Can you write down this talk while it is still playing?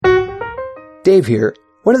Dave here.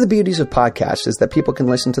 One of the beauties of podcasts is that people can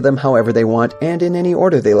listen to them however they want and in any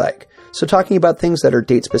order they like. So talking about things that are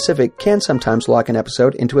date-specific can sometimes lock an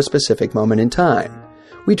episode into a specific moment in time.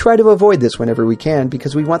 We try to avoid this whenever we can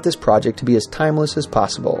because we want this project to be as timeless as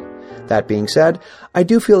possible. That being said, I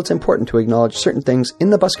do feel it's important to acknowledge certain things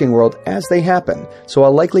in the busking world as they happen, so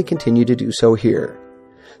I'll likely continue to do so here.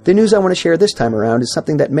 The news I want to share this time around is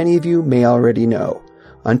something that many of you may already know.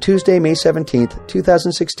 On Tuesday, May 17th,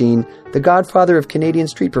 2016, the godfather of Canadian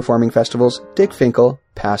street performing festivals, Dick Finkel,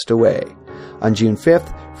 passed away. On June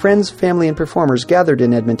 5th, friends, family, and performers gathered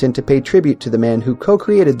in Edmonton to pay tribute to the man who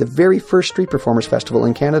co-created the very first Street Performers Festival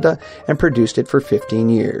in Canada and produced it for 15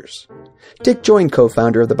 years. Dick joined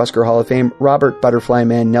co-founder of the Busker Hall of Fame, Robert Butterfly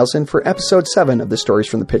Man Nelson, for Episode 7 of the Stories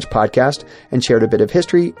from the Pitch podcast and shared a bit of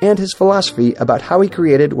history and his philosophy about how he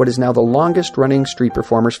created what is now the longest-running Street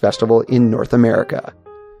Performers Festival in North America.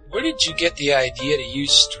 Where did you get the idea to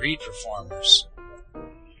use street performers?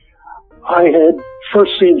 I had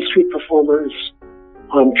first seen street performers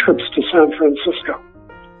on trips to San Francisco,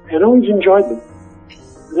 and always enjoyed them.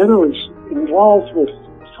 And then I was involved with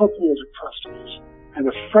folk music festivals, and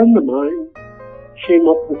a friend of mine came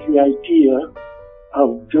up with the idea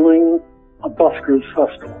of doing a Buskers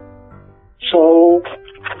festival. So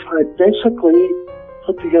I basically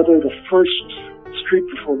put together the first street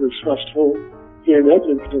performers festival here in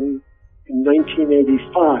Edmonton in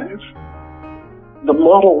 1985. The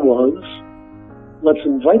model was, let's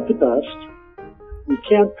invite the best. We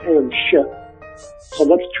can't pay them shit, so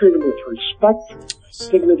let's treat them with respect,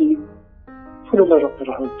 dignity, put them up at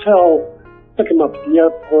a hotel, pick them up at the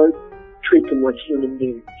airport, treat them like human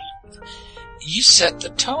beings. You set the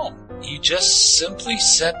tone. You just simply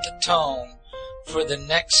set the tone for the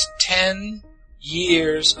next 10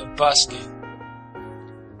 years of busking.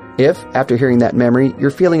 If, after hearing that memory,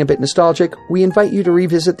 you're feeling a bit nostalgic, we invite you to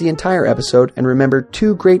revisit the entire episode and remember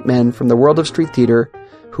two great men from the world of street theater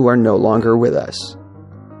who are no longer with us.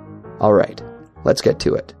 All right, let's get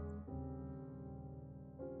to it.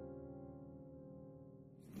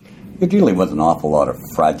 You're dealing with an awful lot of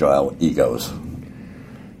fragile egos.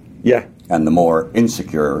 Yeah. And the more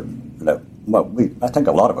insecure that, I think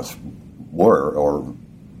a lot of us were, or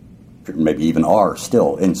maybe even are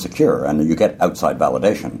still insecure, and you get outside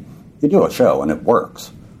validation. You do a show and it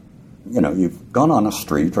works. You know, you've gone on a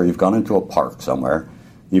street or you've gone into a park somewhere,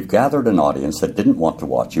 you've gathered an audience that didn't want to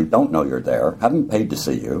watch you, don't know you're there, haven't paid to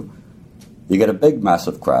see you. You get a big,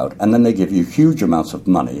 massive crowd, and then they give you huge amounts of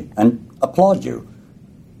money and applaud you.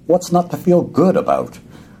 What's not to feel good about?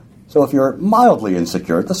 So if you're mildly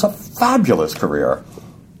insecure, that's a fabulous career.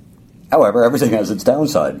 However, everything has its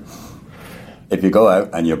downside. If you go out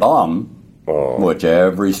and you bomb, which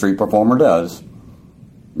every street performer does,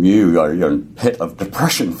 you're in a pit of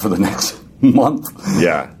depression for the next month.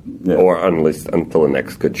 Yeah. Or until the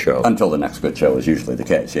next good show. Until the next good show is usually the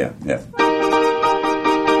case, yeah.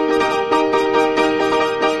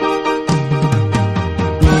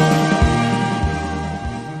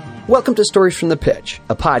 Welcome to Stories from the Pitch,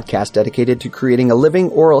 a podcast dedicated to creating a living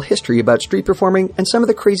oral history about street performing and some of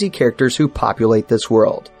the crazy characters who populate this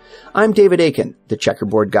world. I'm David Aiken, the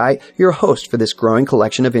checkerboard guy, your host for this growing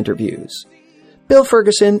collection of interviews. Bill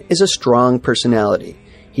Ferguson is a strong personality.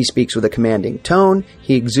 He speaks with a commanding tone,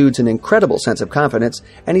 he exudes an incredible sense of confidence,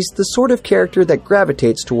 and he's the sort of character that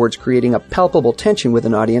gravitates towards creating a palpable tension with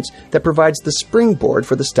an audience that provides the springboard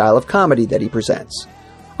for the style of comedy that he presents.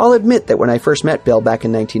 I'll admit that when I first met Bill back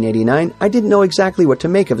in 1989, I didn't know exactly what to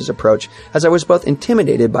make of his approach, as I was both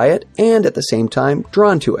intimidated by it and, at the same time,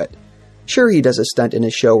 drawn to it. Sure, he does a stunt in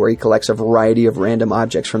his show where he collects a variety of random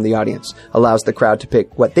objects from the audience, allows the crowd to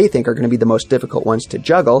pick what they think are going to be the most difficult ones to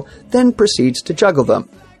juggle, then proceeds to juggle them,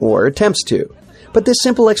 or attempts to. But this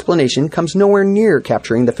simple explanation comes nowhere near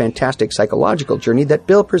capturing the fantastic psychological journey that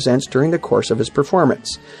Bill presents during the course of his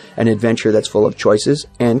performance, an adventure that's full of choices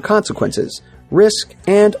and consequences, risk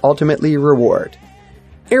and ultimately reward.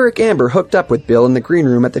 Eric Amber hooked up with Bill in the green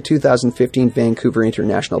room at the 2015 Vancouver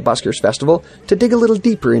International Buskers Festival to dig a little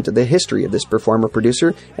deeper into the history of this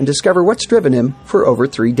performer-producer and discover what's driven him for over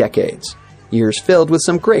 3 decades. Years filled with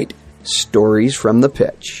some great stories from the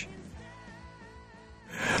pitch.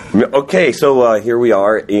 Okay, so here we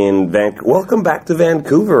are in Vancouver. Welcome back to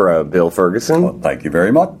Vancouver, Bill Ferguson. Well, thank you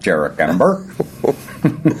very much, Eric Amber.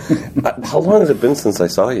 How long has it been since I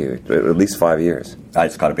saw you? At least 5 years.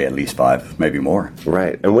 It's got to be at least 5, maybe more.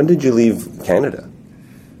 Right. And when did you leave Canada?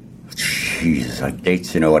 Jeez,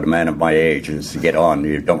 dates, at a man of my age, as you get on,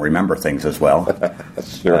 you don't remember things as well.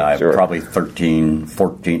 Sure. Probably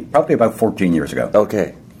about 14 years ago.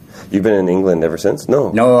 Okay. You've been in England ever since?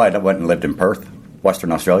 No. No, I went and lived in Perth.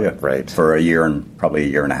 Western Australia. Right. For a year and probably a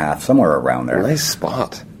year and a half, somewhere around there. Nice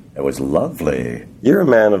spot. It was lovely. You're a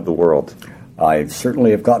man of the world. I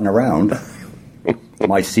certainly have gotten around.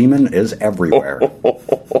 My semen is everywhere.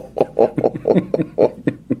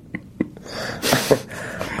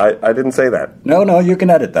 I didn't say that. No, you can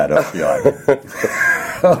edit that if you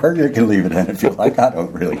like. Or you can leave it in if you like. I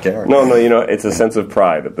don't really care. No, it's a sense of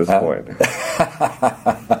pride at this point.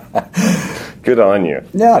 Good on you.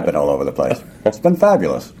 Yeah, I've been all over the place. It's been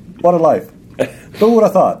fabulous. What a life. Who would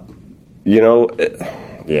have thought?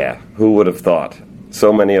 Yeah, who would have thought?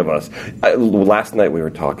 So many of us. Last night we were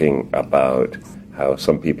talking about how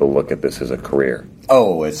some people look at this as a career.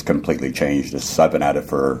 Oh, it's completely changed. I've been at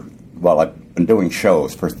it I've been doing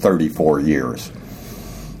shows for 34 years.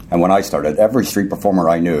 And when I started, every street performer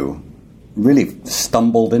I knew really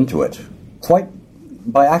stumbled into it, quite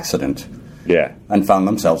by accident. Yeah. And found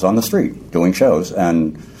themselves on the street doing shows.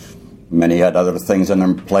 And many had other things on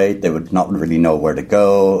their plate. They would not really know where to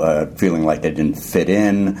go, feeling like they didn't fit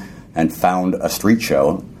in, and found a street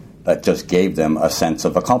show that just gave them a sense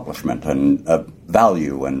of accomplishment and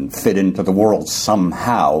value and fit into the world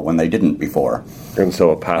somehow when they didn't before. And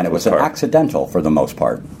so a path. And it was accidental for the most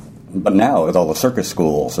part. But now, with all the circus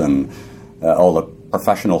schools and all the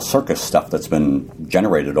professional circus stuff that's been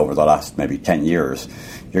generated over the last maybe 10 years,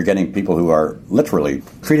 you're getting people who are literally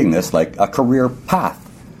treating this like a career path.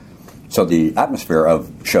 So the atmosphere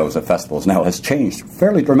of shows at festivals now has changed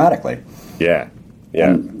fairly dramatically. Yeah.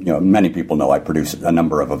 And, many people know I produce a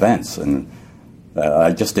number of events, and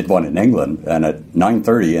I just did one in England, and at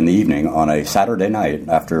 9:30 in the evening on a Saturday night,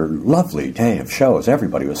 after a lovely day of shows,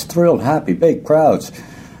 everybody was thrilled, happy, big crowds.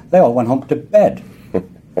 They all went home to bed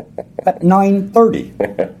at 9:30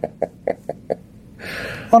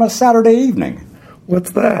 on a Saturday evening.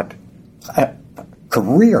 What's that? A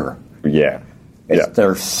career. Yeah.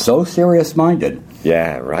 They're so serious-minded.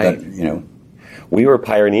 Yeah, right. That, we were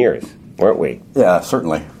pioneers, weren't we? Yeah,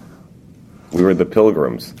 certainly. We were the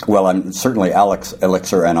pilgrims. Well, certainly Alex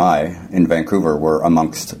Elixir and I in Vancouver were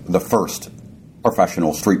amongst the first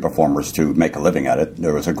professional street performers to make a living at it.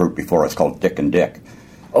 There was a group before us called Dick and Dick.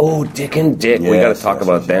 Oh, Dick and Dick. Yes, we got to talk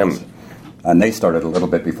about them. Yes. And they started a little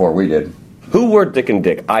bit before we did. Who were Dick and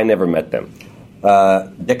Dick? I never met them.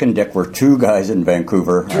 Dick and Dick were two guys in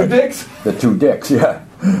Vancouver. Two Dicks? The two Dicks, yeah.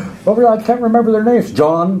 I can't remember their names.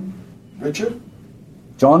 John. Richard?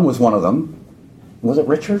 John was one of them. Was it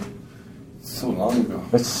Richard? So long ago.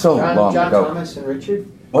 It's so long John ago. Thomas and Richard?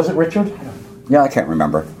 Was it Richard? Yeah, I can't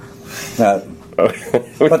remember. But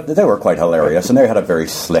they were quite hilarious, and they had a very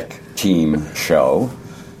slick team show.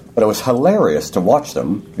 But it was hilarious to watch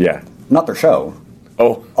them. Yeah. Not their show.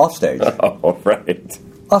 Oh. Off stage. Oh, right.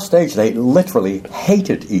 Off stage, they literally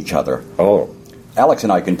hated each other. Oh. Alex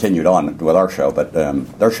and I continued on with our show, but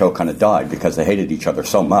their show kind of died because they hated each other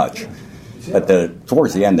so much.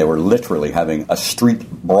 Towards the end, they were literally having a street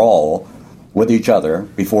brawl with each other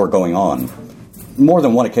before going on. More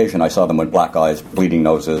than one occasion, I saw them with black eyes, bleeding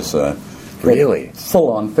noses. Really?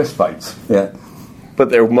 Full-on fistfights. Yeah. But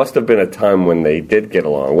there must have been a time when they did get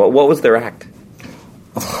along. What was their act?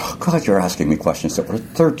 Oh, God, you're asking me questions that were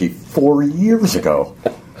 34 years ago.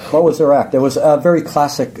 What was their act? It was a very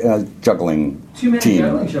classic juggling team. 2-minute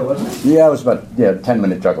juggling show, wasn't it? Yeah, it was about a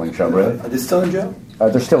 10-minute juggling show. Really? Are they still in jail?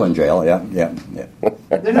 They're still in jail, yeah.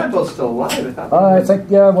 They're not both still alive, I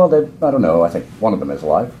think, I don't know. I think one of them is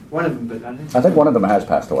alive. One of them, but I think one of them has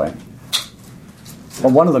passed away.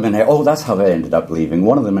 Well, one of them that's how they ended up leaving.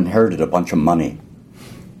 One of them inherited a bunch of money.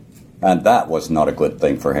 And that was not a good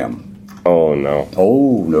thing for him. Oh, no.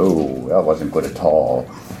 Oh, no, that wasn't good at all.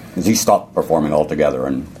 Because he stopped performing altogether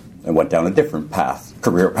and went down a different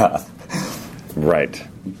career path. Right.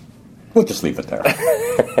 We'll just leave it there.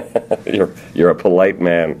 You're a polite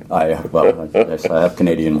man. I have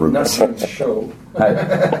Canadian roots. Not in the show.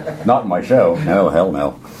 Not in my show. No, hell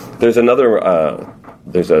no. There's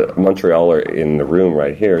there's a Montrealer in the room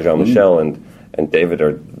right here, Jean-Michel, and David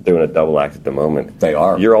are doing a double act at the moment. They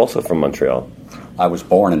are. You're also from Montreal. I was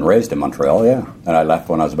born and raised in Montreal, yeah. And I left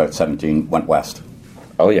when I was about 17, went west.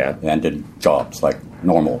 Oh, yeah. And did jobs like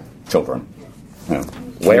normal children.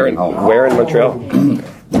 Where in Montreal?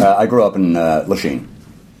 I grew up in Lachine.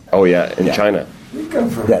 Oh, yeah, in China. You come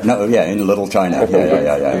from? In Little China.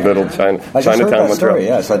 Yeah. Little China. I just heard Chinatown, that Montreal. story,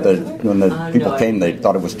 yeah. So when the people came, they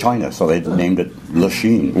thought it was China, so they named it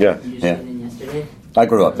Lachine. Yeah. Yeah. I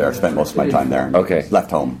grew up there. I spent most of my time there. Okay.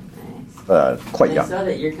 Left home. quite I young. saw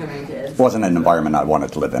that you're coming to It wasn't an environment I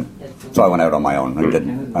wanted to live in. So I went out on my own and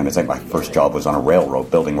did. I think my first job was on a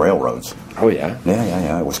railroad, building railroads. Oh, yeah?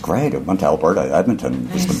 Yeah. It was great. I went to Alberta, Edmonton,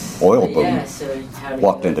 just an oil boom. Yeah, so how did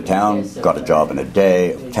Walked you into go town, to got a job in a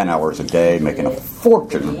day, 10 hours a day, making a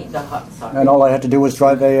fortune. The hot soccer. And all I had to do was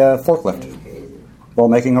drive a forklift while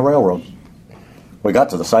making a railroad. We got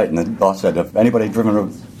to the site and the boss said, "Have anybody driven a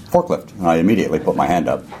forklift?" And I immediately put my hand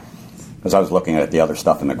up because I was looking at the other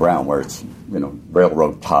stuff in the ground where it's,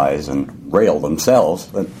 railroad ties and rail themselves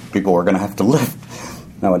that people were going to have to lift.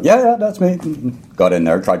 And I went, yeah, that's me. Got in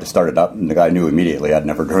there, tried to start it up, and the guy knew immediately I'd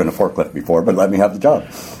never driven a forklift before, but let me have the job.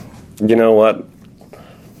 You know what?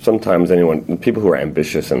 Sometimes people who are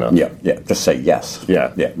ambitious enough. Yeah, just say yes.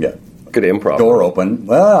 Yeah. Good improv. Door open.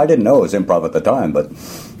 Well, I didn't know it was improv at the time, but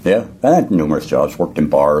yeah. I had numerous jobs. Worked in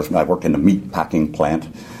bars. I worked in a meat packing plant.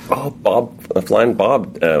 Oh, Flying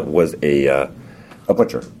Bob was a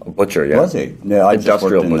butcher. A butcher, yeah. Was he? Yeah, I just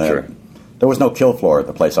Industrial worked in butcher. There was no kill floor at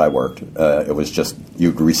the place I worked. It was just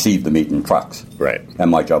you'd receive the meat in trucks. Right.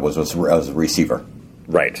 And my job was as a receiver.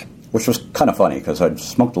 Right. Which was kind of funny because I'd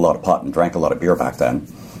smoked a lot of pot and drank a lot of beer back then.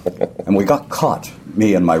 And we got caught,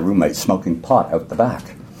 me and my roommate, smoking pot out the back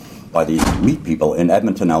by the meat people in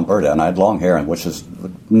Edmonton, Alberta. And I had long hair, which is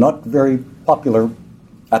not very popular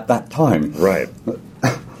at that time. Right.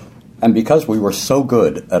 And because we were so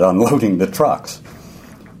good at unloading the trucks,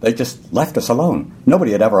 they just left us alone.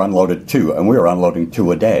 Nobody had ever unloaded 2, and we were unloading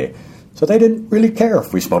 2 a day. So they didn't really care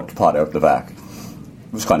if we smoked pot out the back.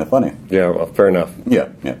 It was kind of funny. Yeah, well, fair enough. Yeah.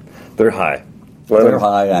 They're high. They're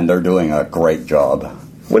high, and they're doing a great job.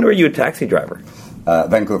 When were you a taxi driver?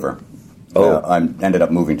 Vancouver. Oh. I ended up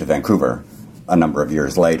moving to Vancouver a number of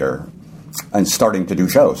years later and starting to do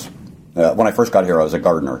shows. When I first got here, I was a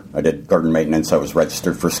gardener. I did garden maintenance. I was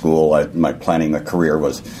registered for school. My planning a career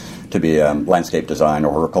was to be landscape design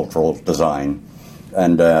or horticultural design.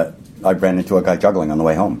 And I ran into a guy juggling on the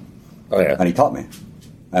way home. Oh, yeah. And he taught me.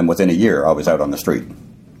 And within a year, I was out on the street.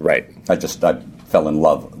 Right. I fell in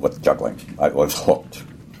love with juggling. I was hooked.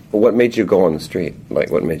 Well, what made you go on the street?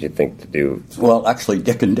 Like, what made you think to do... Well, actually,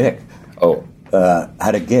 Dick and Dick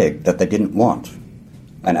had a gig that they didn't want.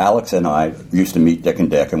 And Alex and I used to meet Dick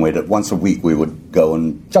and Dick, and once a week we would go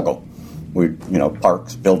and juggle.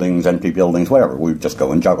 Parks, buildings, empty buildings, whatever. We'd just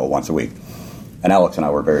go and juggle once a week. And Alex and I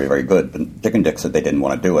were very, very good. But Dick and Dick said they didn't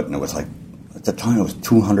want to do it, and it was like, at the time it was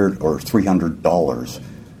 $200 or $300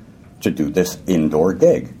 to do this indoor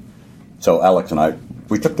gig. So Alex and I,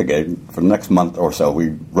 we took the gig. For the next month or so, we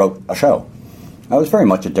wrote a show. Now, it was very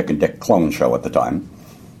much a Dick and Dick clone show at the time.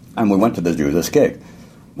 And we went to do this gig.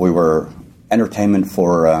 We were entertainment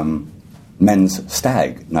for men's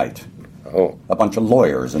stag night. Oh. A bunch of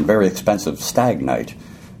lawyers and very expensive stag night.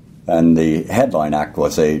 And the headline act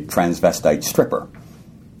was a transvestite stripper.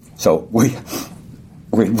 So we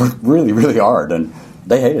worked really, really hard, and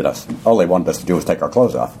they hated us. All they wanted us to do was take our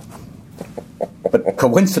clothes off. But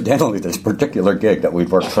coincidentally, this particular gig that we'd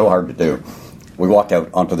worked so hard to do, we walked out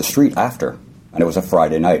onto the street after, and it was a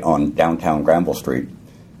Friday night on downtown Granville Street.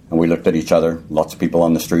 And we looked at each other, lots of people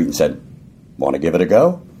on the street, and said, "Want to give it a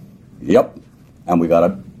go?" Yep. And we got a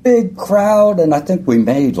big crowd, and I think we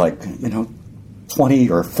made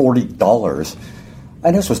 $20 or $40.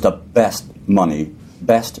 And this was the best money,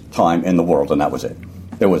 best time in the world, and that was it.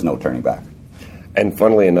 There was no turning back. And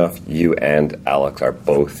funnily enough, you and Alex are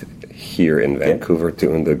both here in Vancouver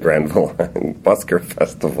doing the Granville Busker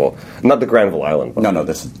Festival. Not the Granville Island. No,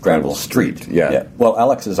 this is Granville Street. Yeah. Well,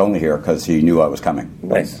 Alex is only here because he knew I was coming.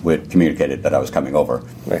 Nice. We had communicated that I was coming over.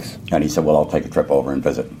 Nice. And he said, well, I'll take a trip over and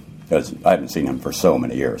visit. Because I haven't seen him for so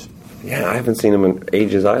many years. Yeah, I haven't seen him in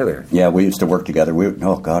ages either. Yeah, we used to work together. In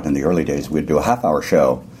the early days, we'd do a half-hour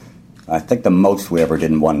show. I think the most we ever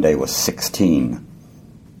did in one day was 16.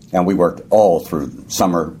 And we worked all through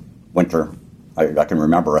summer, winter. I can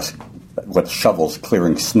remember us with shovels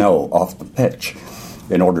clearing snow off the pitch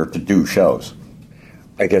in order to do shows.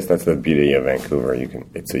 I guess that's the beauty of Vancouver.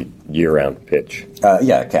 It's a year-round pitch.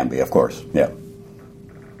 Yeah, it can be, of course. Yeah.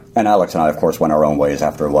 And Alex and I, of course, went our own ways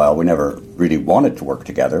after a while. We never really wanted to work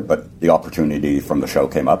together, but the opportunity from the show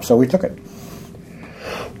came up, so we took it.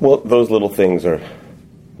 Well, those little things are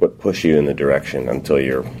what push you in the direction until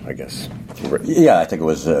you're, I guess... Yeah, I think it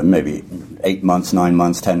was maybe 8 months, 9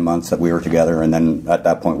 months, 10 months that we were together, and then at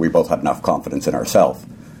that point we both had enough confidence in ourselves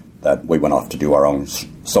that we went off to do our own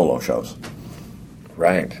solo shows.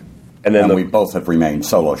 Right. And we both have remained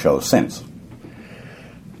solo shows since.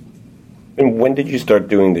 And when did you start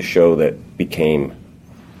doing the show that became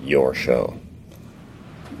your show?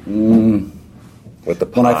 With the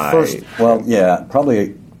pie? When I first,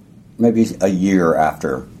 probably maybe a year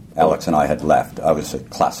after Alex and I had left. I was a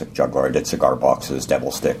classic juggler. I did cigar boxes,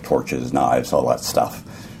 devil stick, torches, knives, all that stuff.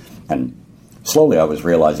 And slowly I was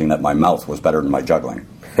realizing that my mouth was better than my juggling.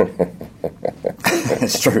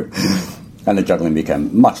 It's true. And the juggling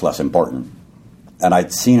became much less important. And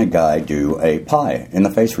I'd seen a guy do a pie in the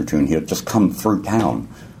face routine. He had just come through town.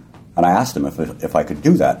 And I asked him if I could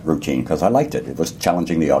do that routine, because I liked it. It was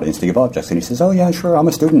challenging the audience to give objects. And he says, oh, yeah, sure, I'm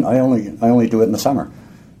a student. I only do it in the summer.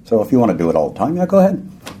 So if you want to do it all the time, yeah, go ahead.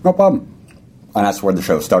 No problem. And that's where the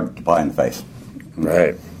show started, to Pie in the Face.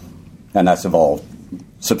 Right. And that's evolved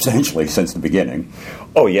substantially since the beginning.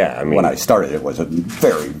 Oh, yeah. I mean, when I started, it was a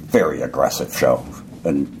very, very aggressive show.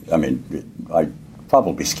 And, I mean, I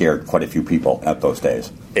probably scared quite a few people at those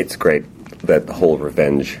days. It's great, that whole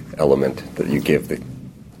revenge element that you give the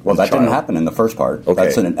Well, that child. didn't happen in the first part. Okay.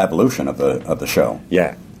 That's an evolution of the show.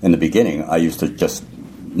 Yeah. In the beginning, I used to just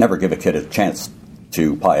never give a kid a chance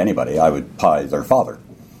to pie anybody. I would pie their father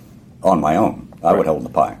on my own. I would hold the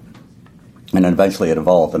pie. And then eventually it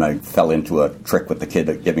evolved, and I fell into a trick with the kid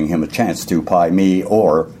of giving him a chance to pie me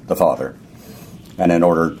or the father. And in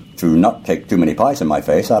order to not take too many pies in my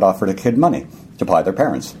face, I'd offer the kid money to pie their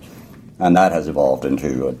parents. And that has evolved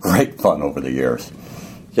into a great fun over the years.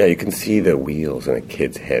 Yeah, you can see the wheels in a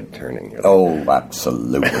kid's head turning. Oh,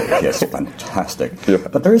 absolutely. Yes, fantastic. Yeah.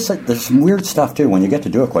 But there's some weird stuff, too. When you get to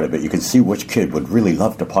do it quite a bit, you can see which kid would really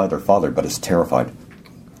love to pie their father, but is terrified.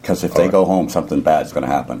 Because if they go home, something bad's going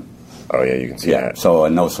to happen. Oh, yeah, you can see that. So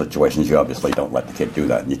in those situations, you obviously don't let the kid do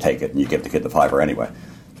that, and you take it, and you give the kid the $5 anyway.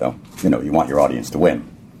 So, you want your audience to win.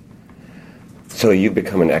 So you've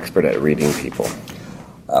become an expert at reading people.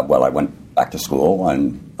 Well, I went back to school,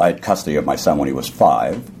 and I had custody of my son when he was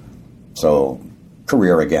 5. So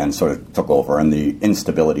career again sort of took over, and the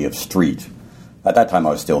instability of street. At that time, I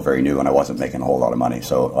was still very new, and I wasn't making a whole lot of money.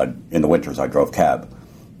 So in the winters, I drove cab.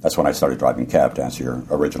 That's when I started driving cab, to answer your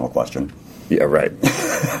original question. Yeah, right.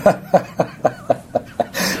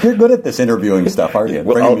 You're good at this interviewing stuff, aren't you?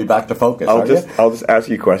 Well, Bringing me back to focus, I'll just ask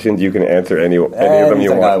you questions. You can answer any of them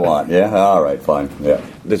you Anything want. I want, yeah? All right, fine, yeah.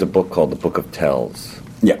 There's a book called The Book of Tells.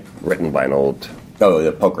 Yeah. Written by an old... Oh,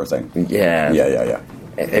 the poker thing. Yeah. Yeah.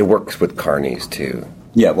 It works with carnies, too.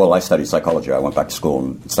 Yeah, well, I studied psychology. I went back to school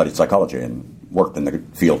and studied psychology and worked in the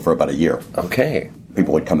field for about a year. Okay.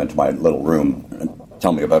 People would come into my little room and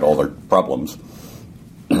tell me about all their problems.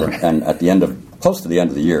 And at close to the end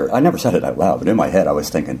of the year, I never said it out loud, but in my head I was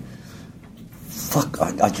thinking, fuck,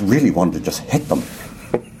 I really wanted to just hit them.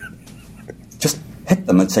 Just hit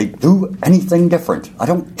them and say, do anything different. I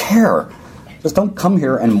don't care. Just don't come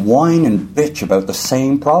here and whine and bitch about the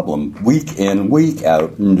same problem week in, week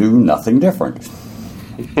out, and do nothing different.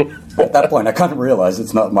 At that point, I kind of realized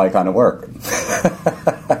it's not my kind of work.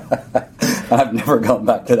 I've never gone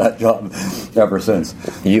back to that job ever since.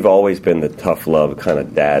 You've always been the tough love kind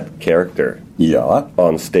of dad character. Yeah.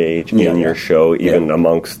 On stage, in your show, even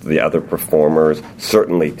amongst the other performers,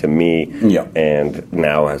 certainly to me, and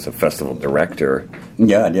now as a festival director.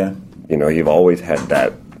 Yeah. You've always had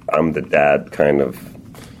that I'm the dad kind of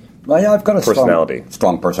well, yeah, I've got a personality.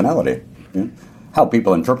 Strong personality. Yeah. How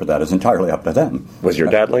people interpret that is entirely up to them. Was your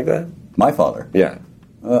dad like that? My father? Yeah.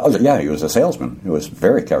 He was a salesman. He was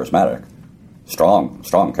very charismatic.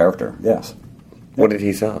 Strong character, yes. What did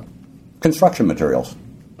he sell? Construction materials.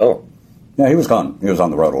 Oh. Yeah, he was gone. He was on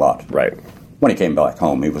the road a lot. Right. When he came back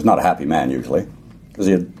home, he was not a happy man usually, because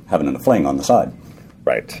he had having a fling on the side.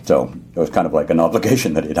 Right. So it was kind of like an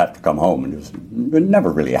obligation that he'd have to come home, and he was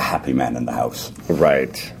never really a happy man in the house.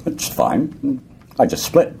 Right. It's fine. I just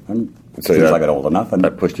split, and as So soon as I got old enough, and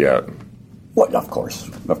that pushed you out. Well, of course.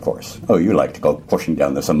 Oh, you like to go pushing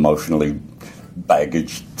down this emotionally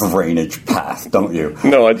baggage drainage path, don't you?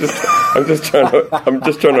 No, I'm just trying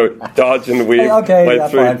to dodge and weave. Okay,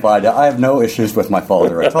 fine. I have no issues with my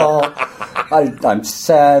father at all. I'm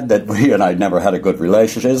sad that we and I never had a good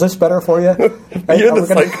relationship. Is this better for you? You're the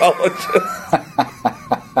psychologist.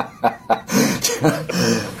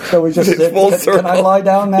 So we just sit. Can I lie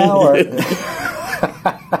down now? Or?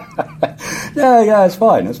 Yeah, it's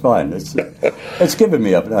fine. It's given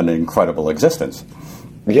me an incredible existence.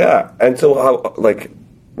 Yeah, and so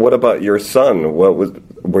what about your son?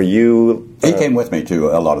 Were you? He came with me to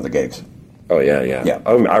a lot of the gigs. Oh yeah. Yeah.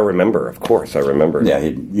 I remember, of course, I remember. Yeah, he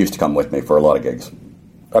used to come with me for a lot of gigs.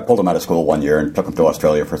 I pulled him out of school one year and took him to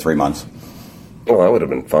Australia for 3 months. Oh, that would have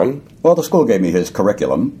been fun. Well, the school gave me his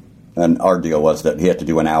curriculum, and our deal was that he had to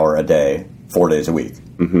do an hour a day, 4 days a week.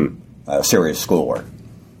 Mm-hmm. Serious schoolwork.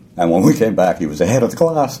 And when we came back, he was ahead of the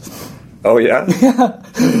class. Oh, yeah? Yeah.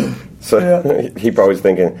 So he probably was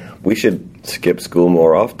thinking, we should skip school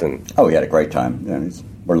more often. Oh, he had a great time. Yeah,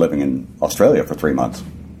 we're living in Australia for 3 months.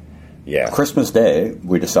 Yeah. Christmas Day,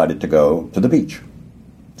 we decided to go to the beach.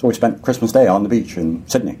 So we spent Christmas Day on the beach in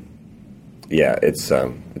Sydney. Yeah, it's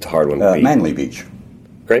hard when Manly Beach.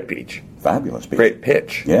 Great beach. Fabulous beach. Great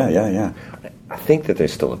pitch. Yeah. I think that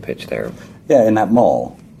there's still a pitch there. Yeah, in that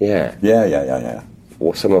mall. Yeah. Yeah.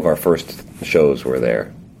 Well, some of our first shows were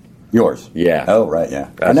there. Yours? Yeah. Oh, right, yeah.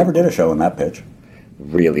 I never did a show in that pitch.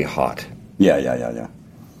 Really hot. Yeah.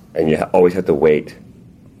 And you always had to wait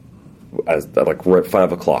we're at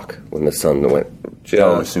 5 o'clock when the sun went just...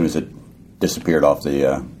 as soon as it disappeared off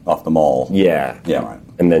the mall. Yeah. Yeah, right.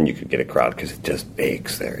 And then you could get a crowd because it just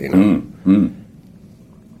bakes there, you know.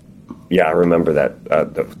 Yeah, I remember that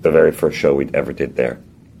the very first show we ever did there.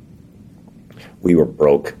 We were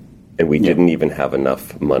broke, and we didn't even have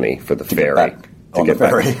enough money for the ferry to get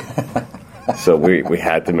ferry. Back. So we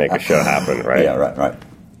had to make a show happen, right? Yeah, right.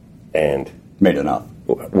 And made enough.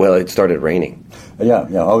 Well, it started raining. Yeah.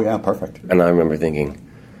 Oh, yeah, perfect. And I remember thinking,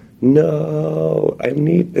 no, I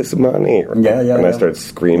need this money. Yeah. And I started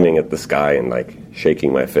screaming at the sky and,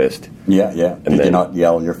 shaking my fist. Yeah. Did you not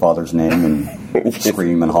yell your father's name and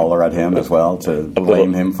scream and holler at him as well to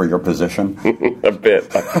blame him for your position? A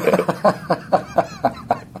bit.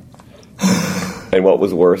 And what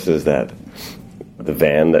was worse is that the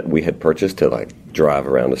van that we had purchased to, drive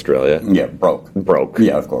around Australia... Yeah, broke.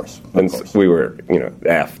 Yeah, of course. We were,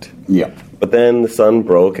 effed. Yeah. But then the sun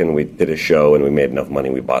broke and we did a show and we made enough money.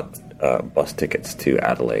 We bought bus tickets to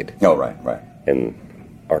Adelaide. Oh, right. And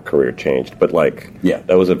our career changed. But,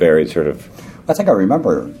 that was a very sort of... I think I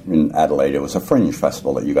remember in Adelaide, it was a fringe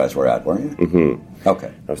festival that you guys were at, weren't you? Mm-hmm.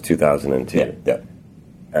 Okay. That was 2002.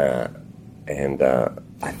 Yeah.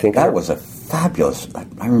 I think... That was a fabulous...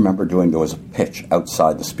 I remember there was a pitch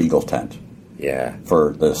outside the Spiegel tent. Yeah.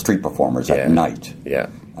 For the street performers at night. Yeah.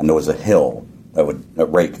 And there was a hill that would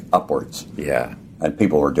rake upwards. Yeah. And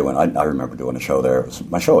people were doing... I remember doing a show there.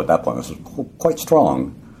 My show at that point was quite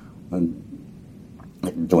strong.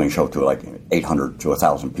 And doing a show to 800 to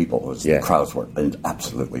 1,000 people. The crowds were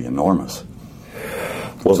absolutely enormous.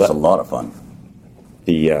 It was a lot of fun.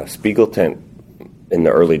 The Spiegel tent, in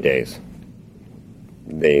the early days,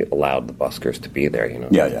 they allowed the buskers to be there,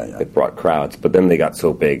 Yeah. It brought crowds, but then they got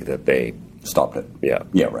so big that they... Stopped it. Yeah.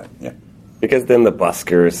 Yeah, right, yeah. Because then the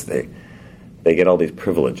buskers, they get all these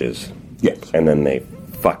privileges. Yes. And then they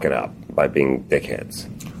fuck it up by being dickheads.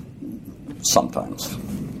 Sometimes.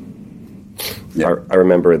 Yeah. I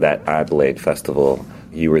remember that Adelaide festival.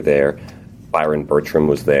 You were there. Byron Bertram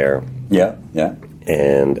was there. Yeah.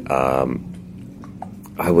 And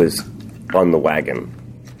I was on the wagon.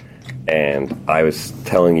 And I was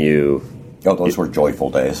telling you... Oh, those were joyful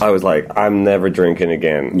days. I was like, I'm never drinking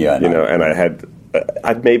again. Yeah, and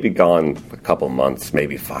I'd maybe gone a couple months,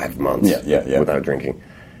 maybe 5 months without drinking.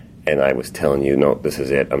 And I was telling you, no, this is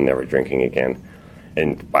it. I'm never drinking again.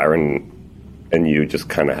 And Byron and you just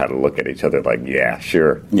kind of had to look at each other like, yeah,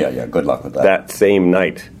 sure. Yeah, good luck with that. That same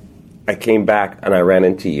night, I came back and I ran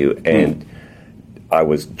into you, and I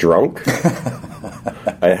was drunk.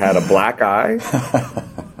 I had a black eye.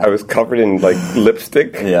 I was covered in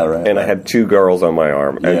lipstick. Yeah, right. And I had 2 girls on my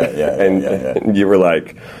arm. And you were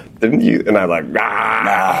like, didn't you? And I'm like,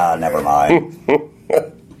 never mind.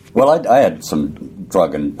 Well, I had some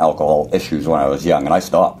drug and alcohol issues when I was young, and I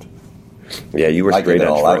stopped. Yeah, you were straight edge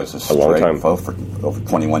I was a long straight time. for over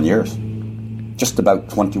 21 years. Just about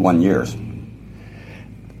 21 years.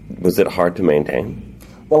 Was it hard to maintain?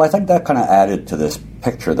 Well, I think that kind of added to this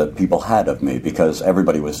picture that people had of me, because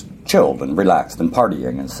everybody was chilled and relaxed and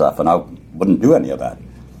partying and stuff, and I wouldn't do any of that.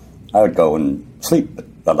 I would go and sleep at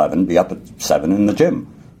 11, be up at 7 in the gym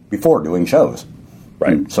before doing shows.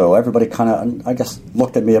 Right. And so everybody kind of, I guess,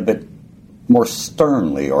 looked at me a bit more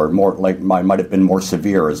sternly, or more like I might have been more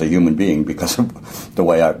severe as a human being, because of the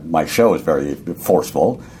way my show is very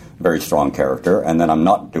forceful, very strong character, and then I'm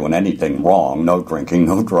not doing anything wrong, no drinking,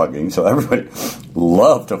 no drugging, so everybody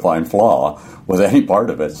loved to find flaw with any part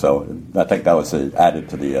of it. So I think that was added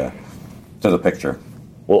to the picture.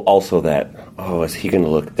 Well, also that, is he going to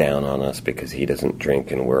look down on us because he doesn't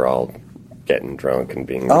drink and we're all getting drunk and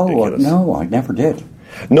being ridiculous? Oh, no, I never did.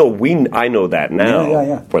 No, I know that now.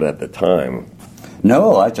 Yeah. But at the time...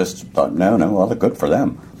 No, I just thought, well, good for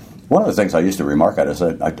them. One of the things I used to remark at is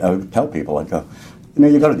I would tell people, I'd go,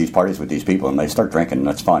 you go to these parties with these people and they start drinking and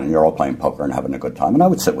that's fun and you're all playing poker and having a good time. And I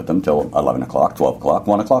would sit with them till 11 o'clock, 12 o'clock,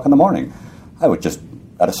 1 o'clock in the morning. I would just,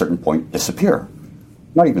 at a certain point, disappear.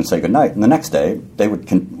 Not even say goodnight. And the next day,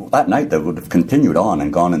 that night they would have continued on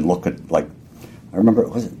and gone and looked at, I remember,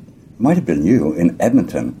 it might have been you in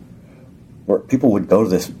Edmonton, where people would go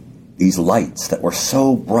to these lights that were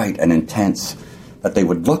so bright and intense that they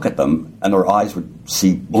would look at them and their eyes would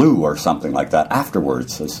see blue or something like that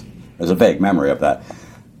afterwards. There's a vague memory of that.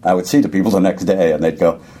 I would see the people the next day, and they'd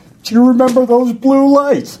go, "Do you remember those blue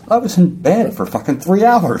lights?" I was in bed for fucking 3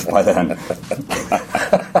 hours by then.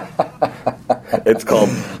 It's called,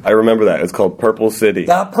 I remember that, it's called Purple City.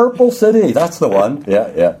 Purple City, that's the one.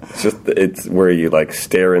 Yeah. It's where you like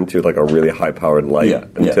stare into like a really high-powered light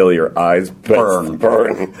until your eyes burn.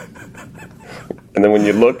 And then when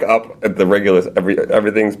you look up at the regular,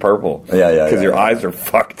 everything's purple. Because your eyes are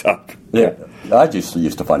fucked up. Yeah. I just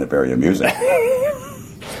used to find it very amusing.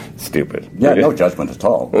 Stupid. Yeah, no judgment at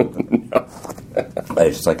all. No. I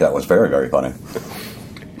just think that was very, very funny.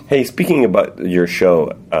 Hey, speaking about your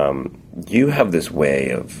show, you have this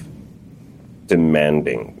way of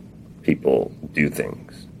demanding people do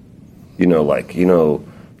things.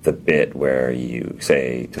 The bit where you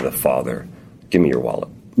say to the father, "Give me your wallet."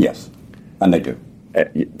 Yes, and they do.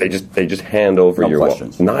 They just hand over your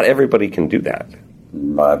wallet. Not everybody can do that.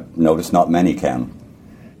 I've noticed not many can.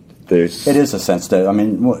 It is a sense that,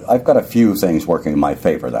 I've got a few things working in my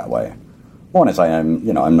favor that way. One is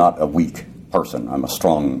I'm not a weak person. I'm a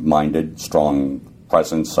strong-minded, strong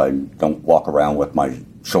presence. I don't walk around with my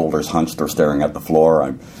shoulders hunched or staring at the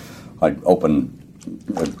floor. I open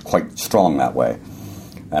quite strong that way.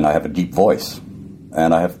 And I have a deep voice.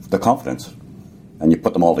 And I have the confidence. And you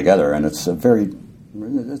put them all together, and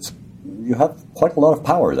you have quite a lot of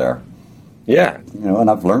power there. Yeah. And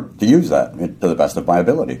I've learned to use that to the best of my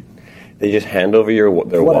ability. They just hand over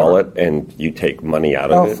their wallet, and you take money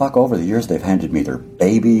out of it? Oh, fuck, over the years, they've handed me their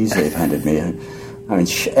babies, they've handed me,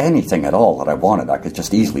 anything at all that I wanted, I could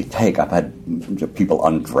just easily take. I've had people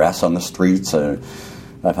undress on the streets,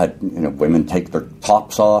 I've had, women take their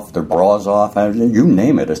tops off, their bras off, you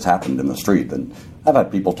name it, it's happened in the street, and I've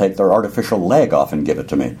had people take their artificial leg off and give it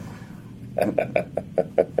to me.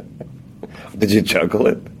 Did you juggle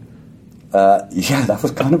it? Yeah, that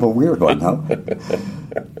was kind of a weird one, though.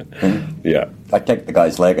 Yeah. I take the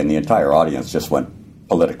guy's leg, and the entire audience just went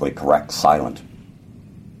politically correct, silent.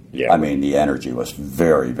 Yeah. The energy was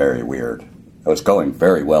very, very weird. It was going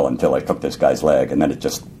very well until I took this guy's leg, and then it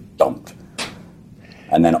just dumped.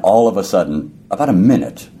 And then all of a sudden, about a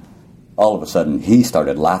minute, he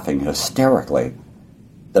started laughing hysterically.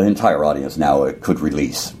 The entire audience now could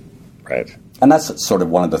release. Right. And that's sort of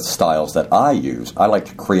one of the styles that I use. I like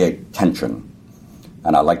to create tension.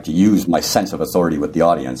 And I like to use my sense of authority with the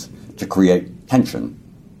audience to create tension.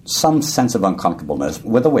 Some sense of uncomfortableness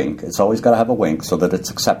with a wink. It's always got to have a wink so that it's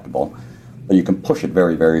acceptable. But you can push it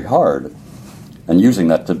very, very hard. And using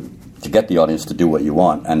that to get the audience to do what you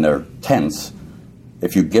want. And they're tense.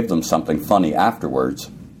 If you give them something funny afterwards,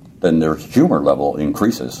 then their humor level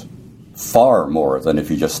increases far more than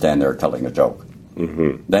if you just stand there telling a joke.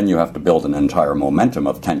 Mm-hmm. Then you have to build an entire momentum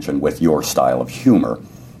of tension with your style of humor.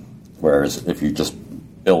 Whereas if you just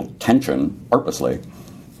build tension purposely,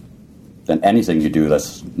 then anything you do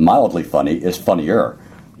that's mildly funny is funnier.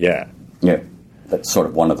 Yeah. Yeah. That's sort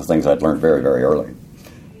of one of the things I'd learned very, very early.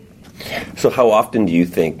 So how often do you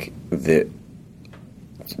think that,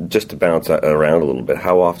 just to bounce around a little bit,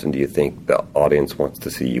 how often do you think the audience wants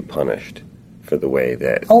to see you punished for the way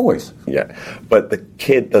that... Always. Yeah. But the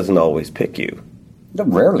kid doesn't always pick you.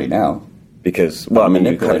 Rarely now. Because, I'm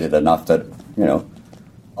manipulated enough that,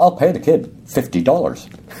 I'll pay the kid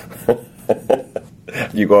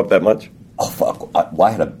 $50. You go up that much? Oh, fuck.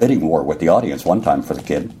 I had a bidding war with the audience one time for the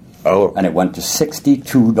kid. Oh. And it went to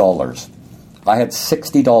 $62. I had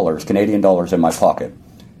 $60 Canadian dollars in my pocket.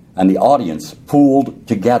 And the audience pooled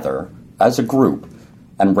together as a group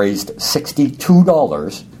and raised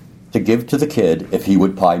 $62 to give to the kid if he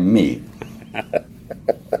would pay me.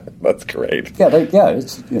 That's great. Yeah,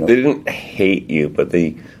 it's They didn't hate you, but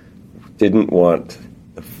they didn't want...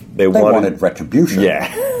 They wanted retribution.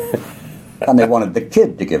 Yeah. And they wanted the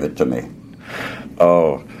kid to give it to me.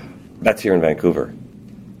 Oh, that's here in Vancouver.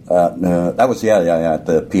 That was, at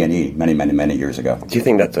the P&E many years ago. Do you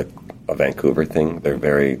think that's a Vancouver thing? They're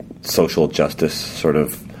very social justice sort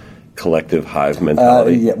of collective hive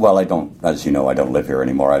mentality? Yeah, well, I don't, as you know, I don't live here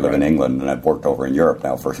anymore. I live in England, and I've worked over in Europe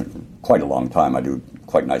now for quite a long time. I do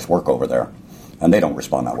quite nice work over there. And they don't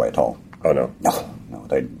respond that way at all. Oh, no? No,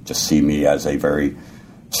 they just see me as a very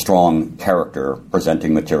strong character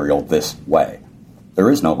presenting material this way. There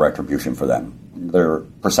is no retribution for them. Their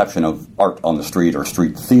perception of art on the street or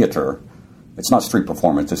street theater, it's not street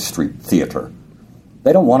performance, it's street theater.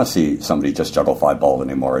 They don't want to see somebody just juggle 5-ball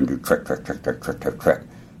anymore and do trick.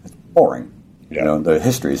 It's boring. Yeah. The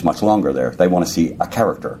history is much longer there. They want to see a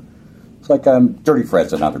character. It's like Dirty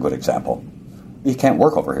Fred's another good example. He can't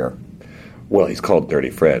work over here. Well, he's called Dirty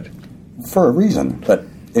Fred. For a reason. But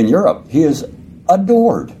in Europe, he is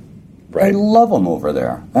adored. Right. They love him over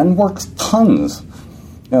there and works tons.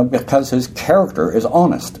 because his character is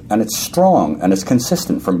honest, and it's strong, and it's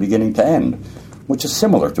consistent from beginning to end, which is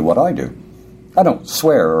similar to what I do. I don't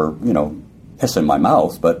swear or, piss in my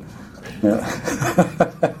mouth, but...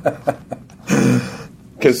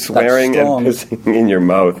 Because swearing and pissing in your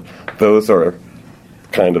mouth, those are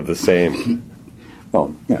kind of the same.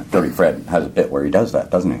 Well, Dirty Fred has a bit where he does that,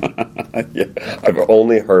 doesn't he? Yeah, I've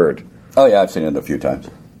only heard. Oh, yeah, I've seen it a few times.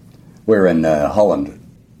 We're in Holland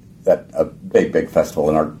at a big festival,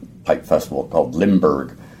 an art pipe festival called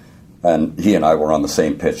Limburg. And he and I were on the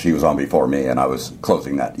same pitch. He was on before me, and I was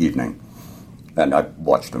closing that evening. And I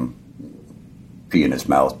watched him pee in his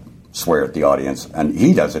mouth, swear at the audience. And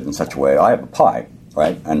he does it in such a way, I have a pie,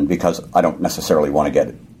 right? And because I don't necessarily want to get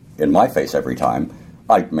it in my face every time,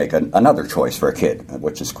 I make another choice for a kid,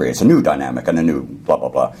 which creates a new dynamic and a new blah, blah,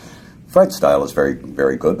 blah. Fred's style is very,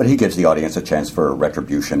 very good, but he gives the audience a chance for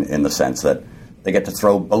retribution in the sense that they get to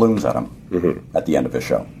throw balloons at him at the end of his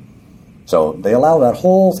show. So they allow that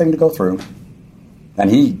whole thing to go through, and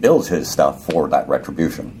he builds his stuff for that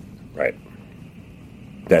retribution. Right.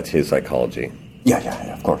 That's his psychology.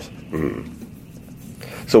 Yeah, of course.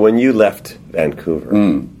 So when you left Vancouver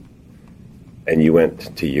and you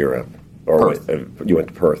went to Europe, or you went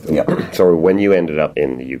to Perth. Yeah. So when you ended up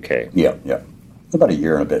in the UK. Yeah. About a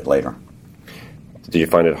year and a bit later. Did you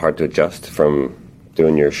find it hard to adjust from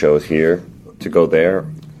doing your shows here to go there?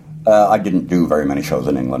 I didn't do very many shows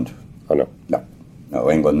in England. Oh, no? No,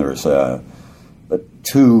 England, there's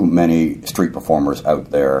too many street performers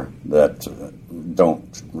out there that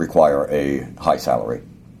don't require a high salary.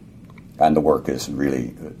 And the work is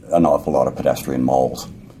really an awful lot of pedestrian malls.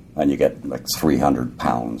 And you get like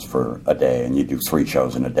 £300 for a day, and you do 3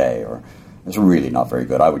 shows in a day, or it's really not very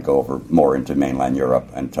good. I would go over more into mainland Europe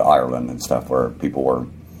and to Ireland and stuff where people were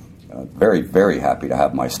very, very happy to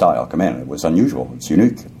have my style come in. It was unusual. It's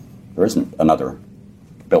unique. There isn't another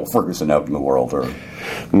Bill Ferguson out in the world, or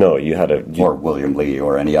no, you had or William Lee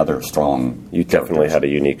or any other strong. You definitely had a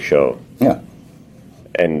unique show. Yeah,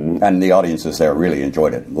 and the audiences there really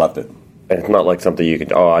enjoyed it, loved it. And it's not like something you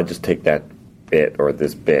could. Oh, I just take that bit or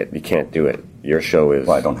this bit. You can't do it. Your show is.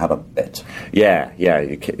 Well, I don't have a bit. Yeah.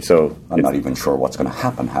 You can, so I'm not even sure what's going to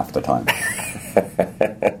happen half the time,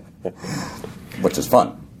 which is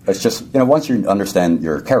fun. It's just once you understand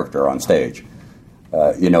your character on stage,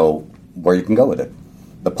 you know where you can go with it.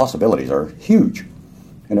 The possibilities are huge.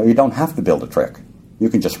 You don't have to build a trick. You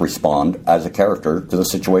can just respond as a character to the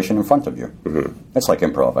situation in front of you. It's like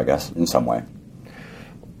improv, I guess, in some way.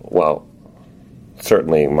 Well,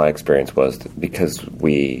 certainly my experience was that because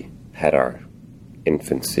we had our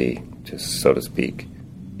infancy, just so to speak,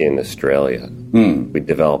 in Australia, we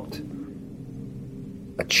developed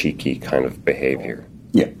a cheeky kind of behavior.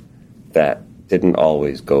 Yeah. That didn't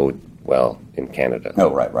always go well in Canada.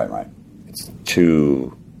 Oh, right. It's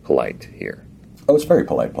too polite here. Oh, it's a very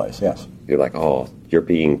polite place, yes. You're like, oh, you're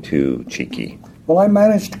being too cheeky. Well, I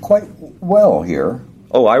managed quite well here.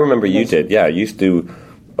 Oh, I remember you did. Yeah, you used to...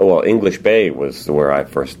 Well, English Bay was where I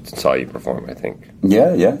first saw you perform, I think.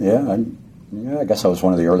 Yeah. I guess I was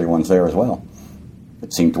one of the early ones there as well.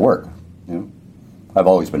 It seemed to work. I've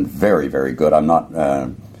always been very, very good. I'm not...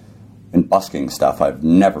 in busking stuff, I've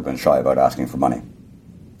never been shy about asking for money.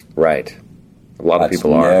 Right. A lot of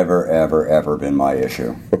people are. That's never, ever been my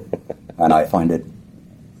issue. And I find it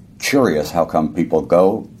curious how come people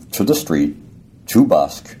go to the street, to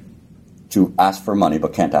busk, to ask for money,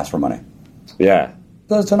 but can't ask for money. Yeah.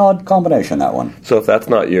 It's an odd combination, that one. So if that's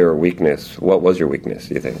not your weakness, what was your weakness,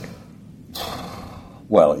 do you think?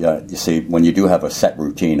 Well, yeah, you see, when you do have a set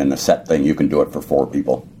routine and a set thing, you can do it for 4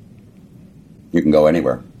 people. You can go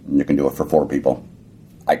anywhere, and you can do it for 4 people.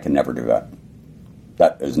 I can never do that.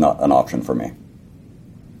 That is not an option for me.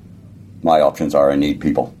 My options are I need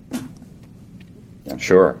people. Yeah.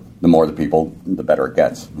 Sure. The more the people, the better it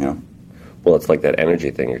gets, Well, it's like that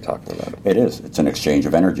energy thing you're talking about. It is. It's an exchange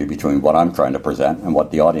of energy between what I'm trying to present and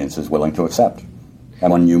what the audience is willing to accept.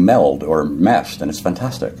 And when you meld or mesh, then it's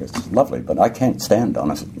fantastic. It's lovely. But I can't stand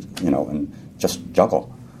on and just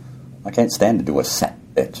juggle. I can't stand to do a set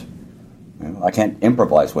bit. I can't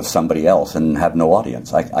improvise with somebody else and have no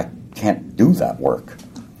audience. I can't do that work.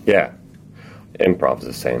 Yeah. Improv's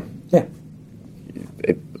the same. Yeah.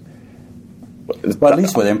 Well, at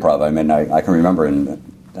least with improv, I mean, I can remember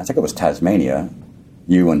I think it was Tasmania,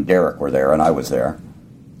 you and Derek were there, and I was there.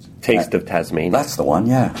 Taste of Tasmania. That's the one,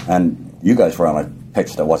 yeah. And you guys were on a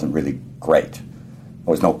pitch that wasn't really great. There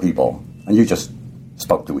was no people, and you just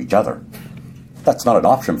spoke to each other. That's not an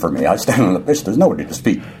option for me. I stand on the pitch, there's nobody to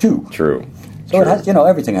speak to. True. So it has,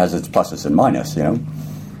 everything has its pluses and minuses,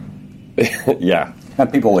 Yeah.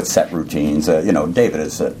 And people with set routines. David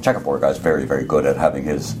is a checkerboard guy is very, very good at having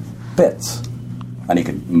his bits. And he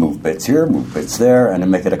could move bits here, move bits there, and then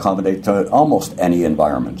make it accommodate to almost any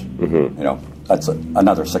environment. Mm-hmm. That's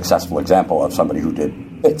another successful example of somebody who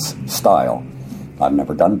did bits style. I've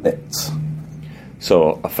never done bits.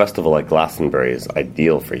 So a festival like Glastonbury is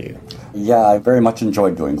ideal for you. Yeah, I very much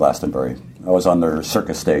enjoyed doing Glastonbury. I was on their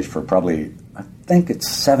circus stage for probably, I think it's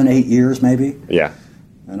 7-8 years maybe. Yeah.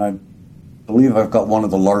 And I believe I've got one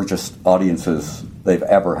of the largest audiences they've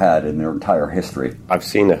ever had in their entire history. I've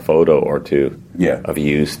seen a photo or two Yeah. of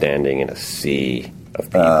you standing in a sea of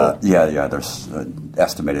people. Yeah. There's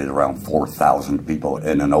estimated around 4,000 people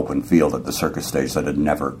in an open field at the circus stage that had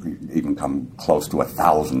never even come close to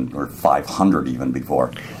 1,000 or 500 even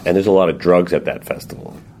before. And there's a lot of drugs at that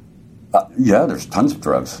festival. Yeah, there's tons of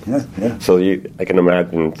drugs. Yeah. So I can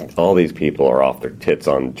imagine all these people are off their tits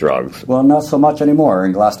on drugs. Well, not so much anymore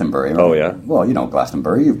in Glastonbury. Right? Oh, yeah? Well,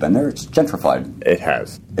 Glastonbury, you've been there. It's gentrified. It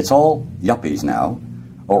has. It's all yuppies now,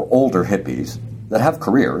 or older hippies, that have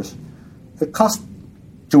careers. It costs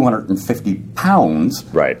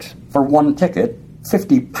 £250 Right. for one ticket,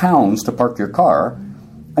 £50 to park your car,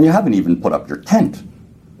 and you haven't even put up your tent.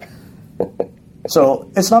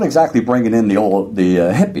 So it's not exactly bringing in the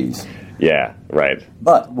hippies. Yeah, right.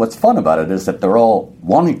 But what's fun about it is that they're all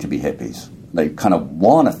wanting to be hippies. They kind of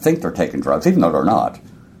want to think they're taking drugs, even though they're not.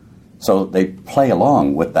 So they play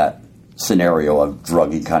along with that scenario of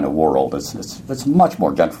druggy kind of world. It's much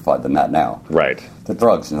more gentrified than that now. Right. The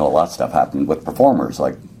drugs and all that stuff happen with performers,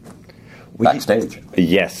 like backstage.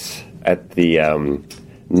 Yes, at the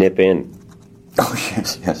Nip In. Oh,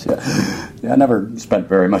 yes. Yeah, I never spent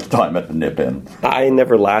very much time at the Nip In. I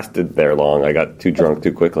never lasted there long. I got too drunk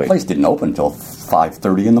too quickly. The place didn't open until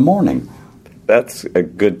 5:30 in the morning. That's a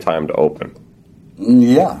good time to open.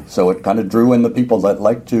 Yeah, so it kind of drew in the people that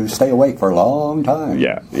like to stay awake for a long time.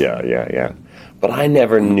 Yeah. But I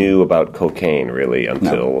never knew about cocaine, really,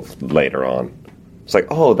 until later on. It's like,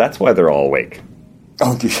 oh, that's why they're all awake.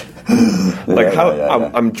 Oh, Like,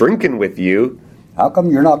 I'm drinking with you. How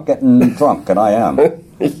come you're not getting drunk and I am?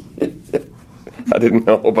 I didn't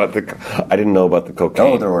know about the cocaine.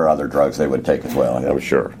 Oh, there were other drugs they would take as well. Yeah.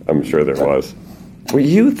 I'm sure there was. Were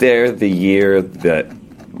you there the year that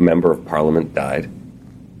Member of Parliament died?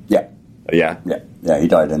 Yeah. Yeah? Yeah, he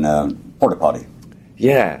died in a porta potty.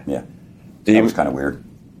 Yeah. Yeah. That was kind of weird.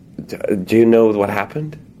 Do you know what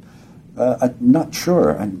happened? I'm not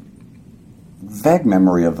sure. Vague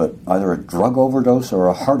memory of either a drug overdose or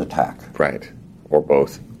a heart attack. Right. Or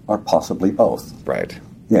both. Or possibly both. Right.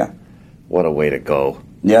 Yeah. What a way to go.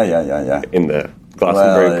 Yeah. In the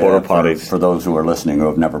Glastonbury porta potties. For those who are listening who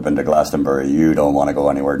have never been to Glastonbury, you don't want to go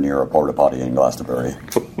anywhere near a porta potty in Glastonbury.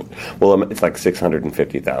 Well, it's like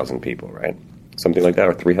 650,000 people, right? Something like that,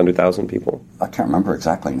 or 300,000 people? I can't remember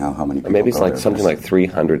exactly now how many people. Maybe it's like something like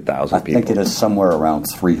 300,000 people. I think it is somewhere around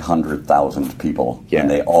 300,000 people. Yeah. And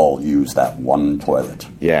they all use that one toilet.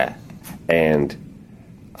 Yeah. And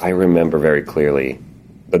I remember very clearly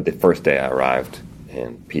that the first day I arrived,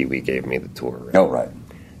 and Pee Wee gave me the tour. Right? Oh, right.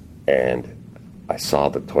 And I saw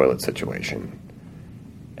the toilet situation.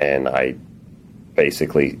 And I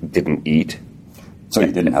basically didn't eat. So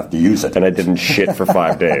you didn't have to use it. And I didn't shit for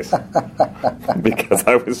 5 days. Because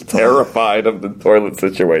I was terrified of the toilet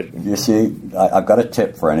situation. You see, I've got a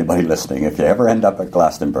tip for anybody listening. If you ever end up at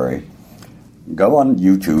Glastonbury, go on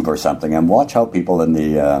YouTube or something and watch how people in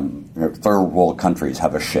the third world countries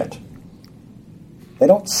have a shit. They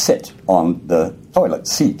don't sit on the toilet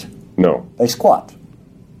seat. No. They squat.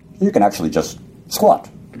 You can actually just squat.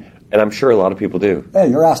 And I'm sure a lot of people do. Hey,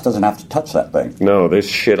 your ass doesn't have to touch that thing. No, there's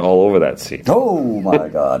shit all over that seat. Oh, my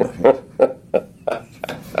God.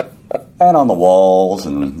 And on the walls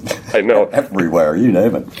and I know. everywhere, you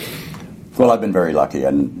name it. Well, I've been very lucky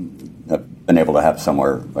and I've been able to have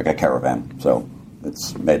somewhere like a caravan. So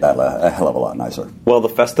it's made that a hell of a lot nicer. Well, the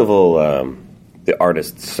festival, the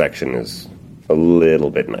artists section is a little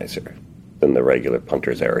bit nicer than the regular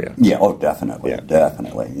punters area. Yeah, oh, definitely. Yeah.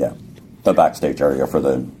 Definitely, yeah. The backstage area for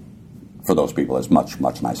those people is much,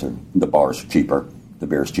 much nicer. The bar's cheaper. The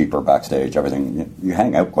beer's cheaper backstage. Everything. You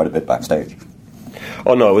hang out quite a bit backstage.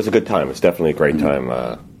 Oh, no, it was a good time. It's definitely a great time.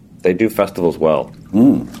 They do festivals well.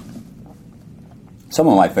 Some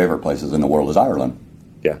of my favorite places in the world is Ireland.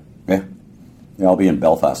 Yeah. Yeah. I'll be in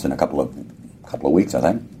Belfast in a couple of weeks, I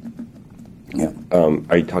think. Yeah.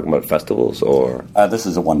 Are you talking about festivals or? This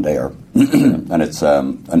is a one-dayer, and it's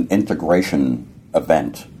an integration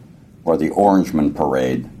event where the Orangeman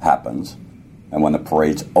Parade happens, and when the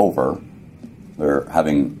parade's over, they're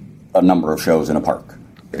having a number of shows in a park.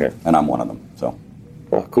 Okay. And I'm one of them, so.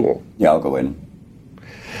 Oh, cool. Yeah, I'll go in.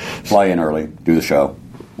 Fly in early, do the show,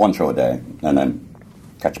 one show a day, and then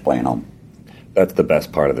catch a plane home. That's the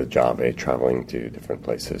best part of the job, traveling to different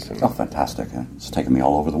places. Oh, fantastic. It's taken me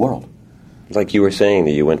all over the world. Like you were saying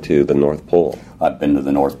that you went to the North Pole. I've been to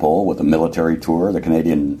the North Pole with a military tour. The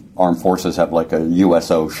Canadian Armed Forces have like a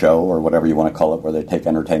USO show, or whatever you want to call it, where they take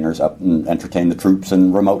entertainers up and entertain the troops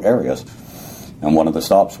in remote areas. And one of the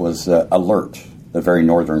stops was Alert, the very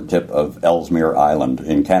northern tip of Ellesmere Island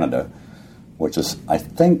in Canada, which is, I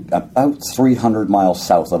think, about 300 miles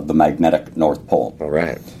south of the magnetic North Pole. All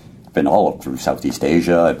right. I've been all through Southeast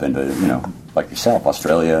Asia. I've been to, like yourself,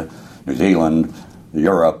 Australia, New Zealand,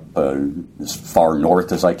 Europe, as far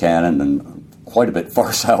north as I can, and then quite a bit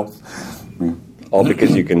far south. All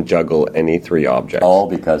because you can juggle any three objects. All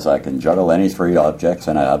because I can juggle any three objects,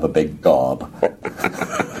 and I have a big gob.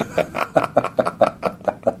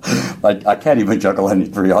 I can't even juggle any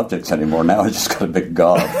three objects anymore now. I just got a big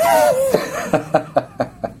gob.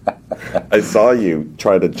 I saw you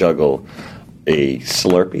try to juggle a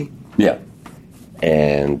Slurpee. Yeah.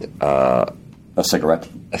 And a cigarette.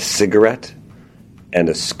 A cigarette and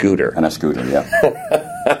a scooter. And a scooter, yeah.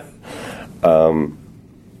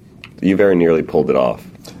 You very nearly pulled it off.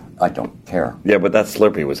 I don't care. Yeah, but that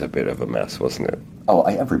Slurpee was a bit of a mess, wasn't it? Oh,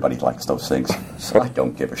 everybody likes those things, so I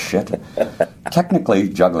don't give a shit. Technically,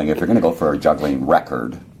 juggling, if you're going to go for a juggling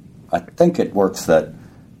record, I think it works that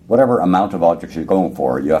whatever amount of objects you're going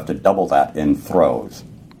for, you have to double that in throws.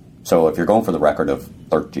 So if you're going for the record of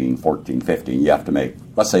 13, 14, 15, you have to make,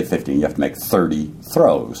 let's say 15, you have to make 30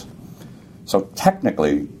 throws. So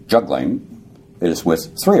technically, juggling is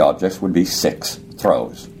with three objects would be 6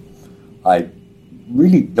 throws. I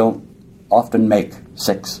really don't often make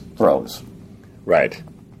 6 throws. Right.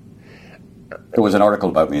 There was an article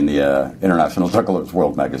about me in the International Jugglers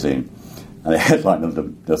World magazine, and the headline of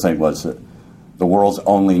the thing was, "The world's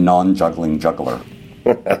only non-juggling juggler."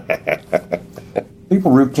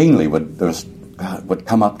 People routinely would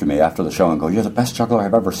come up to me after the show and go, "You're the best juggler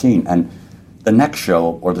I've ever seen." And the next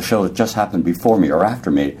show, or the show that just happened before me or after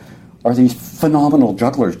me, are these phenomenal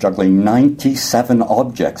jugglers juggling 97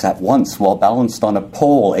 objects at once while balanced on a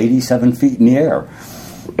pole 87 feet in the air.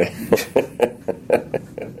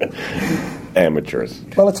 Amateurs.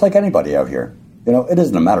 Well, it's like anybody out here. It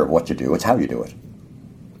isn't a matter of what you do, it's how you do it.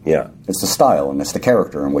 Yeah. It's the style and it's the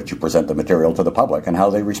character in which you present the material to the public and how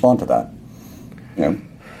they respond to that.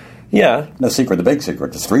 Yeah. The big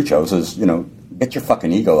secret to street shows is, get your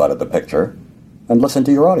fucking ego out of the picture and listen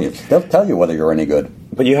to your audience. They'll tell you whether you're any good.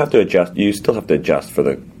 But you have to adjust. You still have to adjust for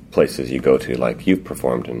the places you go to. Like, you've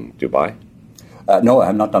performed in Dubai? No, I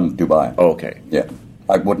have not done Dubai. Oh, okay. Yeah.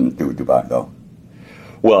 I wouldn't do Dubai, though.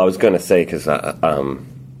 Well, I was going to say, because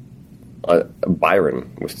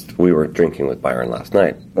Byron, we were drinking with Byron last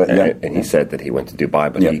night, and he said that he went to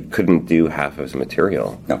Dubai, but he couldn't do half of his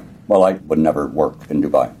material. No. Well, I would never work in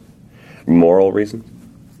Dubai. Moral reasons?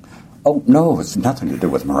 Oh, no, it's nothing to do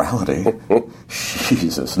with morality.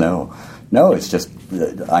 Jesus, no. No, it's just,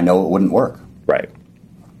 I know it wouldn't work. Right.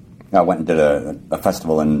 I went and did a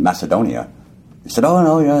festival in Macedonia. He said, "Oh,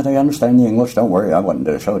 no, yeah, they understand the English, don't worry." I went and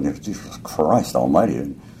did a show, and Jesus Christ almighty,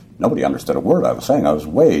 and nobody understood a word I was saying. I was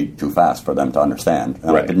way too fast for them to understand,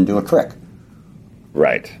 and I didn't do a trick.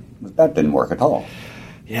 Right. But that didn't work at all.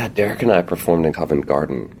 Yeah, Derek and I performed in Covent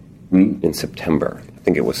Garden in September. I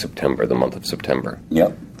think it was September, the month of September.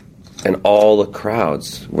 Yep. And all the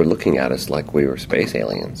crowds were looking at us like we were space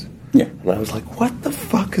aliens. Yeah. And I was like, what the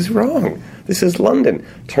fuck is wrong? This is London.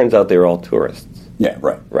 Turns out they were all tourists. Yeah,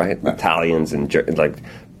 right. Italians and,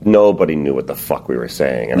 nobody knew what the fuck we were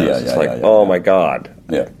saying. And I was just oh my God.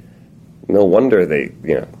 Yeah. No wonder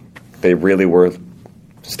they really were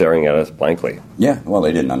staring at us blankly. Yeah, well,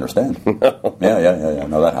 they didn't understand. No. Yeah.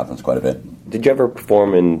 No, that happens quite a bit. Did you ever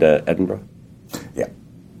perform in Edinburgh? Yeah.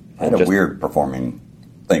 I had a weird performing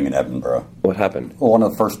thing in Edinburgh. What happened? Well, one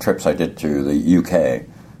of the first trips I did to the UK,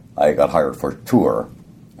 I got hired for a tour,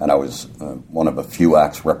 and I was one of a few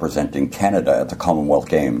acts representing Canada at the Commonwealth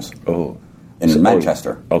Games in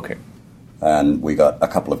Manchester. Okay. And we got a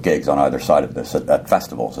couple of gigs on either side of this at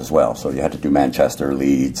festivals as well. So you had to do Manchester,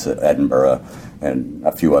 Leeds, Edinburgh, and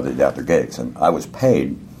a few other gigs. And I was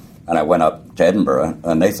paid, and I went up to Edinburgh,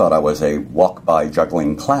 and they thought I was a walk-by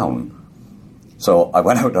juggling clown. So I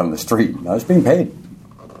went out on the street, and I was being paid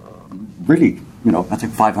really, that's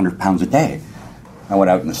like £500 a day. I went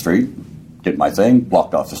out in the street, did my thing,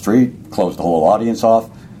 blocked off the street, closed the whole audience off.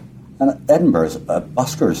 And Edinburgh's a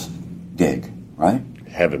busker's gig, right?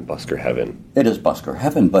 Heaven, Busker heaven. It is Busker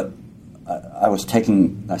heaven, but I was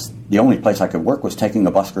the only place I could work was taking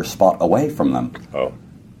a busker spot away from them. Oh.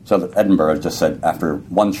 So Edinburgh just said, after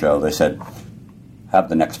one show, they said, have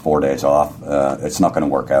the next 4 days off. It's not going to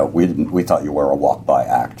work out. We thought you were a walk-by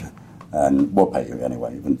act, and we'll pay you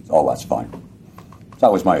anyway. All that's fine.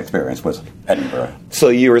 That was my experience with Edinburgh. So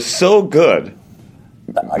you were so good,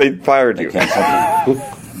 they fired you.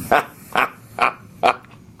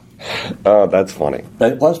 Oh, that's funny.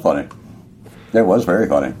 It was funny. It was very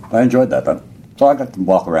funny. I enjoyed that. So I got to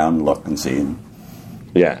walk around and look and see.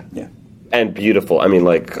 Yeah. And beautiful. I mean,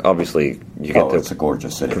 like, obviously, you get to it's a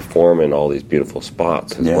gorgeous city. Perform in all these beautiful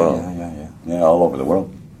spots as well. Yeah, all over the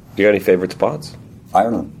world. Do you got any favorite spots?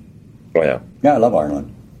 Ireland. Oh, yeah. Yeah, I love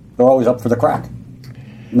Ireland. They're always up for the crack.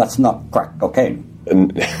 And that's not crack cocaine.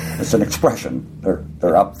 It's an expression.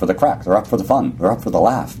 They're up for the crack. They're up for the fun. They're up for the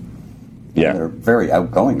laugh. Yeah. And they're very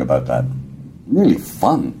outgoing about that. Really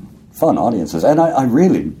fun audiences. And I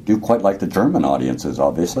really do quite like the German audiences,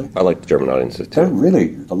 obviously. I like the German audiences, too. They're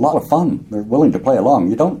really a lot of fun. They're willing to play along.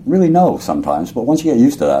 You don't really know sometimes, but once you get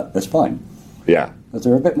used to that, it's fine. Yeah. But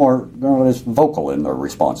they're a bit more vocal in their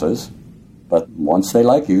responses. But once they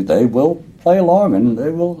like you, they will play along and they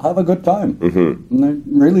will have a good time. Mm-hmm. And they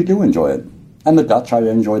really do enjoy it. And the Dutch, I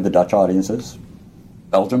enjoy the Dutch audiences.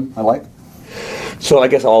 Belgium, I like. So I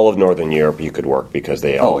guess all of Northern Europe you could work because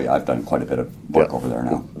they all... Oh, yeah, I've done quite a bit of work over there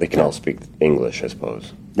now. They can all speak English, I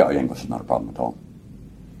suppose. Yeah, English is not a problem at all.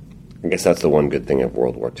 I guess that's the one good thing of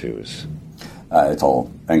World War II is... it's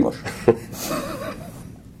all English.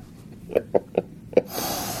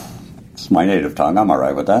 It's my native tongue. I'm all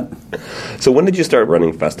right with that. So when did you start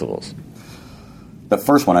running festivals? The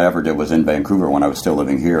first one I ever did was in Vancouver when I was still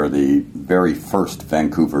living here, the very first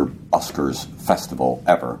Vancouver Buskers festival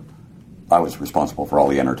ever. I was responsible for all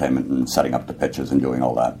the entertainment and setting up the pitches and doing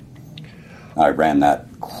all that. I ran that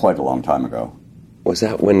quite a long time ago. Was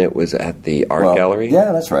that when it was at the art gallery?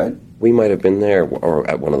 Yeah, that's right. We might have been there or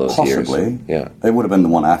at one of those years. Possibly. Yeah. It would have been the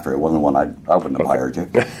one after. It wasn't the one I wouldn't have hired you.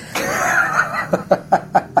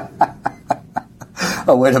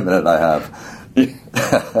 Oh, wait a minute, I have.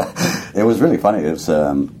 It was really funny. It was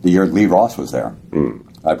the year Lee Ross was there.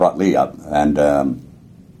 I brought Lee up, and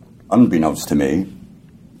unbeknownst to me,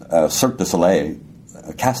 Cirque du Soleil,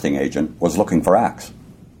 a casting agent, was looking for acts.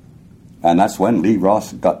 And that's when Lee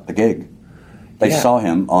Ross got the gig. They saw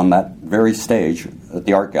him on that very stage at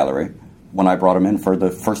the art gallery when I brought him in for the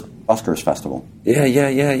first Buskers festival.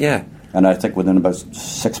 Yeah. And I think within about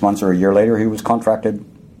 6 months or a year later, he was contracted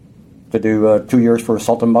to do 2 years for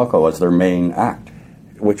Saltimbanco as their main act.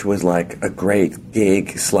 Which was like a great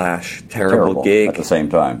gig / terrible gig. At the same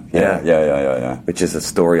time. Yeah. Which is a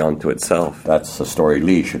story unto itself. That's a story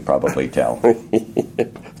Lee should probably tell.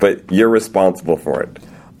 But you're responsible for it.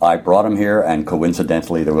 I brought him here, and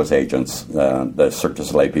coincidentally there was agents. The Cirque du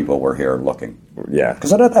Soleil people were here looking. Yeah.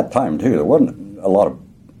 Because at that time, too, there wasn't a lot of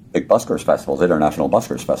big Buskers festivals. International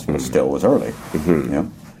Buskers festivals still was early. Mm-hmm. You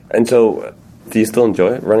know? And so, do you still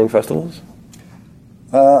enjoy it, running festivals?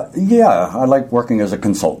 Yeah, I like working as a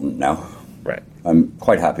consultant now. Right. I'm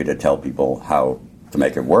quite happy to tell people how to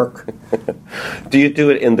make it work. Do you do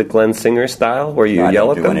it in the Glenn Singer style, where you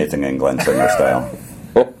yell at them? I don't do anything in Glenn Singer style.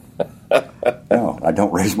 No, I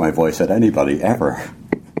don't raise my voice at anybody, ever.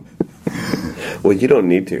 Well, you don't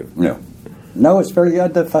need to. No, it's very...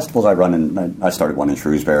 the festivals I run in... I started one in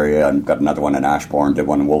Shrewsbury, I got another one in Ashbourne, did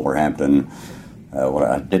one in Wolverhampton...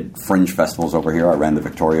 I did fringe festivals over here. I ran the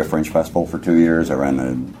Victoria Fringe Festival for 2 years. I ran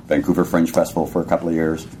the Vancouver Fringe Festival for a couple of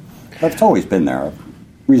years. It's always been there,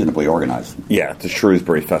 reasonably organized. Yeah, the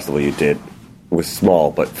Shrewsbury Festival you did was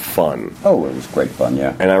small but fun. Oh, it was great fun,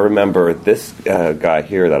 yeah. And I remember this guy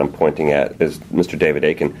here that I'm pointing at is Mr. David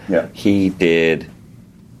Aiken. Yeah. He did...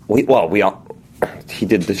 He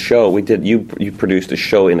did the show. You produced a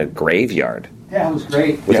show in a graveyard. Yeah, it was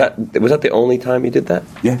great. Was that the only time you did that?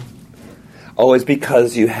 Yeah. Oh, it's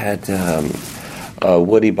because you had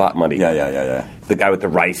Woody Botmoney. Yeah. The guy with the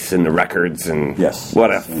rice and the records and... Yes.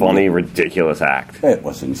 What a funny, ridiculous act. It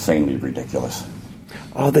was insanely ridiculous.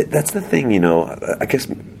 Oh, that's the thing, I guess...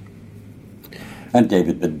 And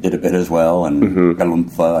David did a bit as well, and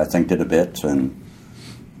Galumfa, I think, did a bit, and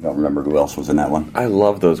I don't remember who else was in that one. I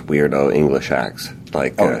love those weirdo English acts,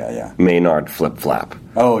 like Maynard Flip Flap.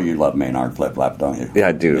 Oh, you love Maynard Flip Flap, don't you? Yeah,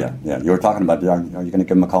 I do. Yeah. You were talking about, are you going to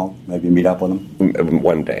give him a call? Maybe meet up with him?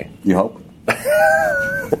 One day. You hope?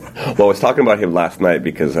 Well, I was talking about him last night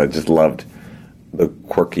because I just loved the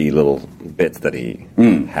quirky little bits that he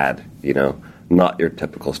had, not your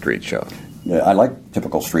typical street show. Yeah, I like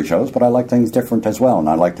typical street shows, but I like things different as well, and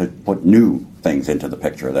I like to put new things into the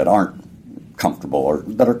picture that aren't comfortable, or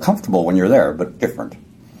that are comfortable when you're there, but different.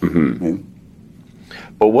 Mm-hmm. Yeah.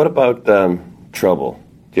 But what about trouble?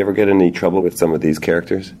 Do you ever get in any trouble with some of these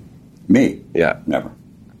characters? Me? Yeah. Never.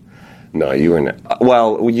 No, you were not.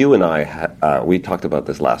 Well, you and I, we talked about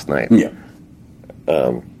this last night. Yeah.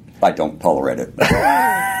 I don't tolerate it.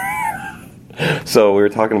 So we were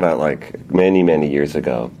talking about, like, many, many years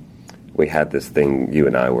ago, we had this thing you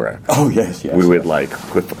and I were at. Oh, yes. We would, like...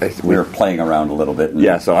 We were playing around a little bit.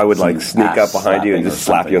 Yeah, so I would, like, sneak up behind you and just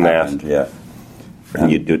slap you in the ass. Yeah.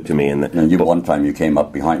 And you'd do it to me. And one time you came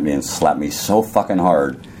up behind me and slapped me so fucking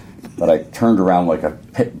hard that I turned around like a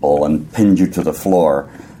pit bull and pinned you to the floor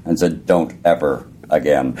and said, "Don't ever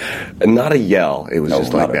again." And not a yell. It was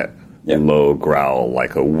just like that low growl,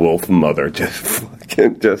 like a wolf mother, just...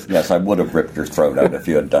 Yes, I would have ripped your throat out if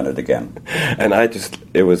you had done it again. And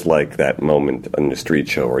it was like that moment on the street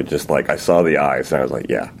show where just like I saw the eyes and I was like,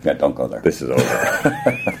 yeah, don't go there. This is over.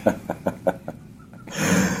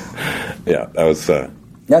 Yeah, that was... Yeah,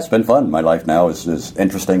 it's been fun. My life now is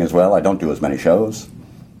interesting as well. I don't do as many shows.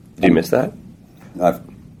 Do you miss that? I've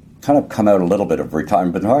kind of come out a little bit of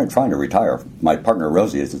retirement, but trying to retire. My partner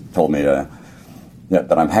Rosie has told me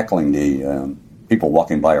that I'm heckling the people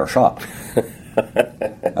walking by our shop.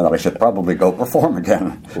 And that I should probably go perform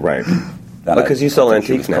again. Right. Because you sell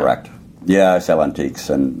antiques now. Correct. Yeah, I sell antiques,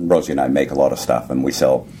 and Rosie and I make a lot of stuff, and we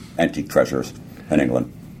sell antique treasures in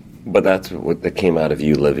England. But that's what that came out of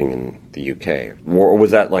you living in the UK. Or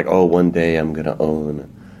was that like, one day I'm going to own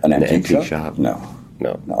an antique shop? No,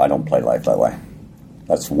 I don't play life that way.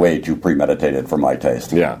 That's way too premeditated for my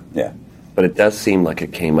taste. Yeah. Yeah. But it does seem like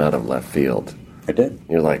it came out of left field. It did.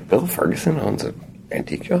 You're like, Bill Ferguson owns an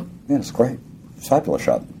antique shop? Yeah, it's great. It's a fabulous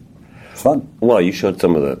shop. It's fun. Well, you showed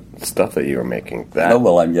some of the stuff that you were making.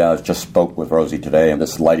 I just spoke with Rosie today on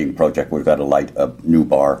this lighting project. We've got to light a new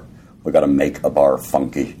bar. We've got to make a bar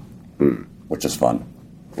funky, which is fun.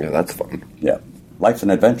 Yeah, that's fun. Yeah. Life's an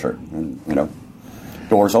adventure. And,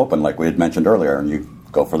 doors open, like we had mentioned earlier, and you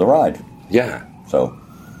go for the ride. Yeah. So,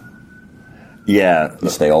 yeah. You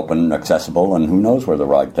stay open, accessible, and who knows where the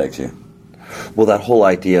ride takes you. Well, that whole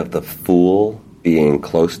idea of the fool being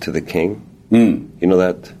close to the king, you know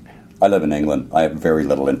that? I live in England. I have very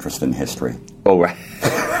little interest in history. Oh, right.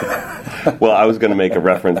 Well, I was going to make a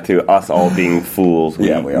reference to us all being fools.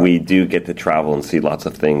 We are. We do get to travel and see lots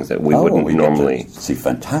of things that we wouldn't normally... Get to see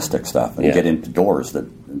fantastic stuff and get into doors that,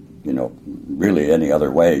 really any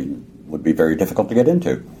other way would be very difficult to get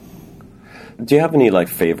into. Do you have any,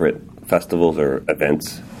 favorite festivals or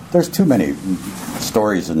events? There's too many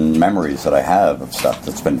stories and memories that I have of stuff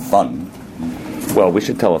that's been fun. Well, we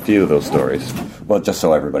should tell a few of those stories. Well, just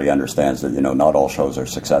so everybody understands that, not all shows are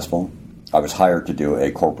successful. I was hired to do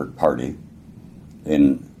a corporate party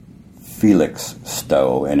in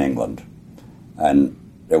Felixstowe in England. And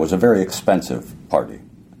it was a very expensive party.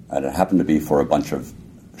 And it happened to be for a bunch of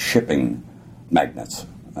shipping magnates.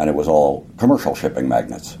 And it was all commercial shipping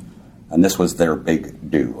magnates. And this was their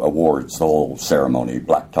big do, awards, the whole ceremony,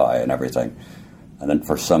 black tie and everything. And then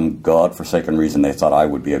for some godforsaken reason, they thought I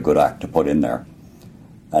would be a good act to put in there.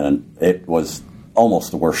 And it was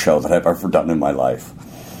almost the worst show that I've ever done in my life.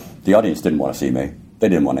 The audience didn't want to see me. They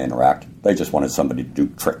didn't want to interact. They just wanted somebody to do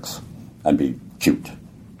tricks and be cute.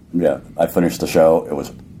 Yeah, I finished the show. It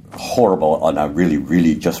was horrible, and I really,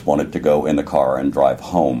 really just wanted to go in the car and drive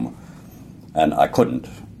home. And I couldn't,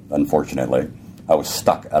 unfortunately. I was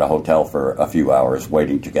stuck at a hotel for a few hours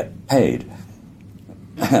waiting to get paid.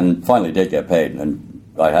 And finally did get paid, and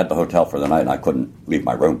I had the hotel for the night, and I couldn't leave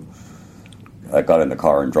my room. I got in the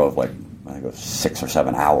car and drove, I think it was 6 or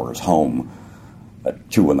 7 hours home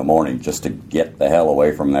at 2 a.m. just to get the hell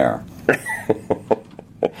away from there.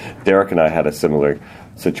 Derek and I had a similar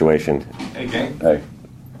situation. Hey, gang. Hey.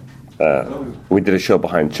 We did a show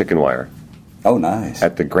behind Chicken Wire. Oh, nice.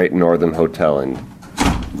 At the Great Northern Hotel in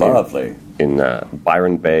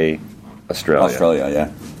Byron Bay, Australia. Australia,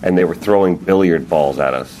 yeah. And they were throwing billiard balls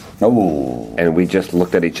at us. Oh. And we just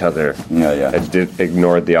looked at each other and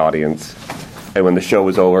ignored the audience. And when the show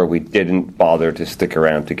was over, we didn't bother to stick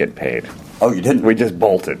around to get paid. Oh, you didn't? We just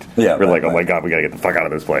bolted. Yeah. We're oh my God, we got to get the fuck out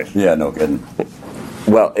of this place. Yeah, no kidding.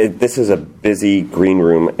 Well, this is a busy green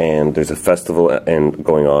room, and there's a festival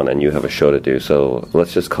going on, and you have a show to do. So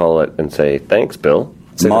let's just call it and say, thanks, Bill.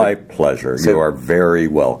 My pleasure. You are very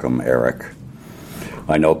welcome, Eric.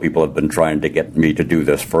 I know people have been trying to get me to do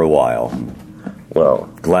this for a while. Well,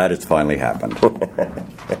 glad it's finally happened.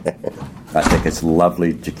 I think it's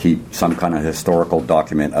lovely to keep some kind of historical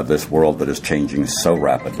document of this world that is changing so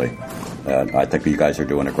rapidly. I think you guys are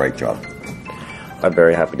doing a great job. I'm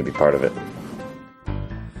very happy to be part of it.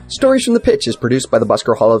 Stories from the Pitch is produced by the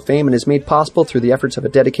Busker Hall of Fame and is made possible through the efforts of a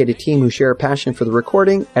dedicated team who share a passion for the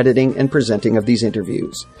recording, editing, and presenting of these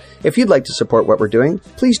interviews. If you'd like to support what we're doing,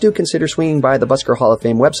 please do consider swinging by the Busker Hall of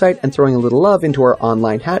Fame website and throwing a little love into our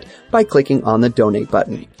online hat by clicking on the donate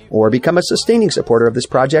button. Or become a sustaining supporter of this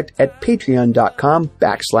project at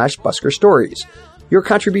patreon.com/Busker Stories. Your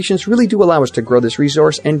contributions really do allow us to grow this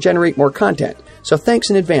resource and generate more content, so thanks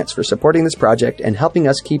in advance for supporting this project and helping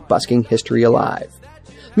us keep busking history alive.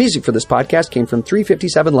 Music for this podcast came from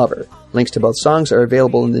 357 Lover. Links to both songs are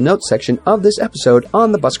available in the notes section of this episode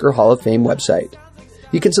on the Busker Hall of Fame website.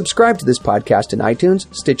 You can subscribe to this podcast in iTunes,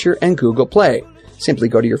 Stitcher, and Google Play. Simply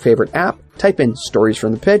go to your favorite app, type in Stories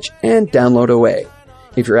from the Pitch, and download away.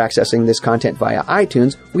 If you're accessing this content via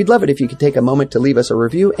iTunes, we'd love it if you could take a moment to leave us a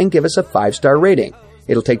review and give us a 5-star rating.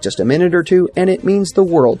 It'll take just a minute or two, and it means the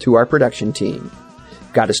world to our production team.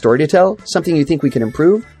 Got a story to tell? Something you think we can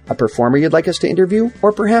improve? A performer you'd like us to interview?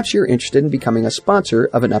 Or perhaps you're interested in becoming a sponsor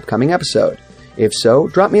of an upcoming episode? If so,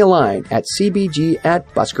 drop me a line at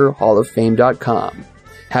cbg@buskerhalloffame.com.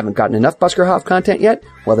 Haven't gotten enough Busker HoF content yet?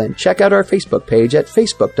 Well then, check out our Facebook page at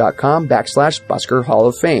facebook.com/Busker Hall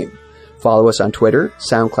of Fame. Follow us on Twitter,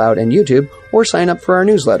 SoundCloud, and YouTube, or sign up for our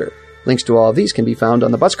newsletter. Links to all of these can be found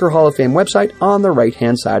on the Busker Hall of Fame website on the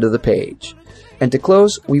right-hand side of the page. And to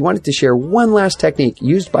close, we wanted to share one last technique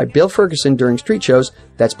used by Bill Ferguson during street shows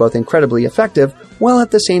that's both incredibly effective, while at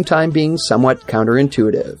the same time being somewhat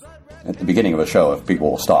counterintuitive. At the beginning of a show, if people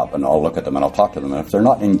will stop, and I'll look at them and I'll talk to them, and if they're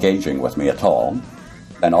not engaging with me at all,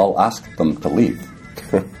 then I'll ask them to leave.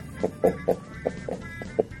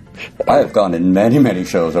 I have gone in many, many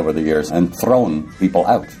shows over the years and thrown people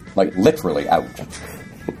out, like literally out.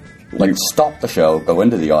 Like, stop the show, go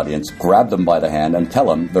into the audience, grab them by the hand, and tell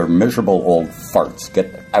them they're miserable old farts.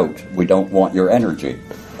 Get out. We don't want your energy.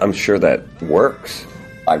 I'm sure that works.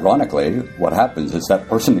 Ironically, what happens is that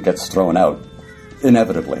person that gets thrown out,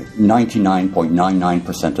 inevitably,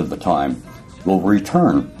 99.99% of the time, will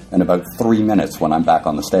return in about 3 minutes when I'm back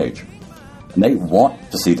on the stage. And they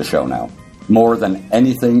want to see the show now, more than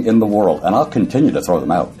anything in the world. And I'll continue to throw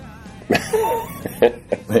them out.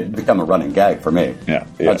 It'd become a running gag for me. Yeah.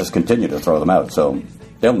 I'll just continue to throw them out. So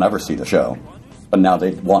they'll never see the show. But now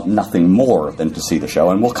they want nothing more than to see the show,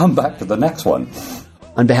 and we'll come back to the next one.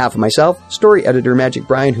 On behalf of myself, story editor Magic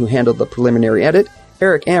Brian, who handled the preliminary edit,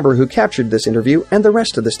 Eric Amber, who captured this interview, and the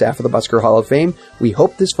rest of the staff of the Busker Hall of Fame, we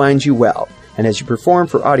hope this finds you well. And as you perform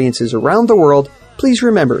for audiences around the world, please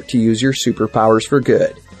remember to use your superpowers for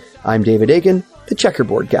good. I'm David Aiken, the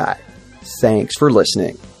Checkerboard Guy. Thanks for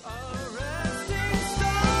listening.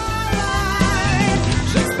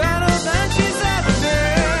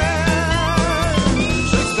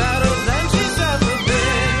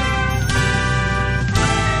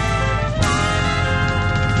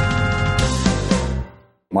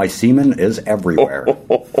 My semen is everywhere.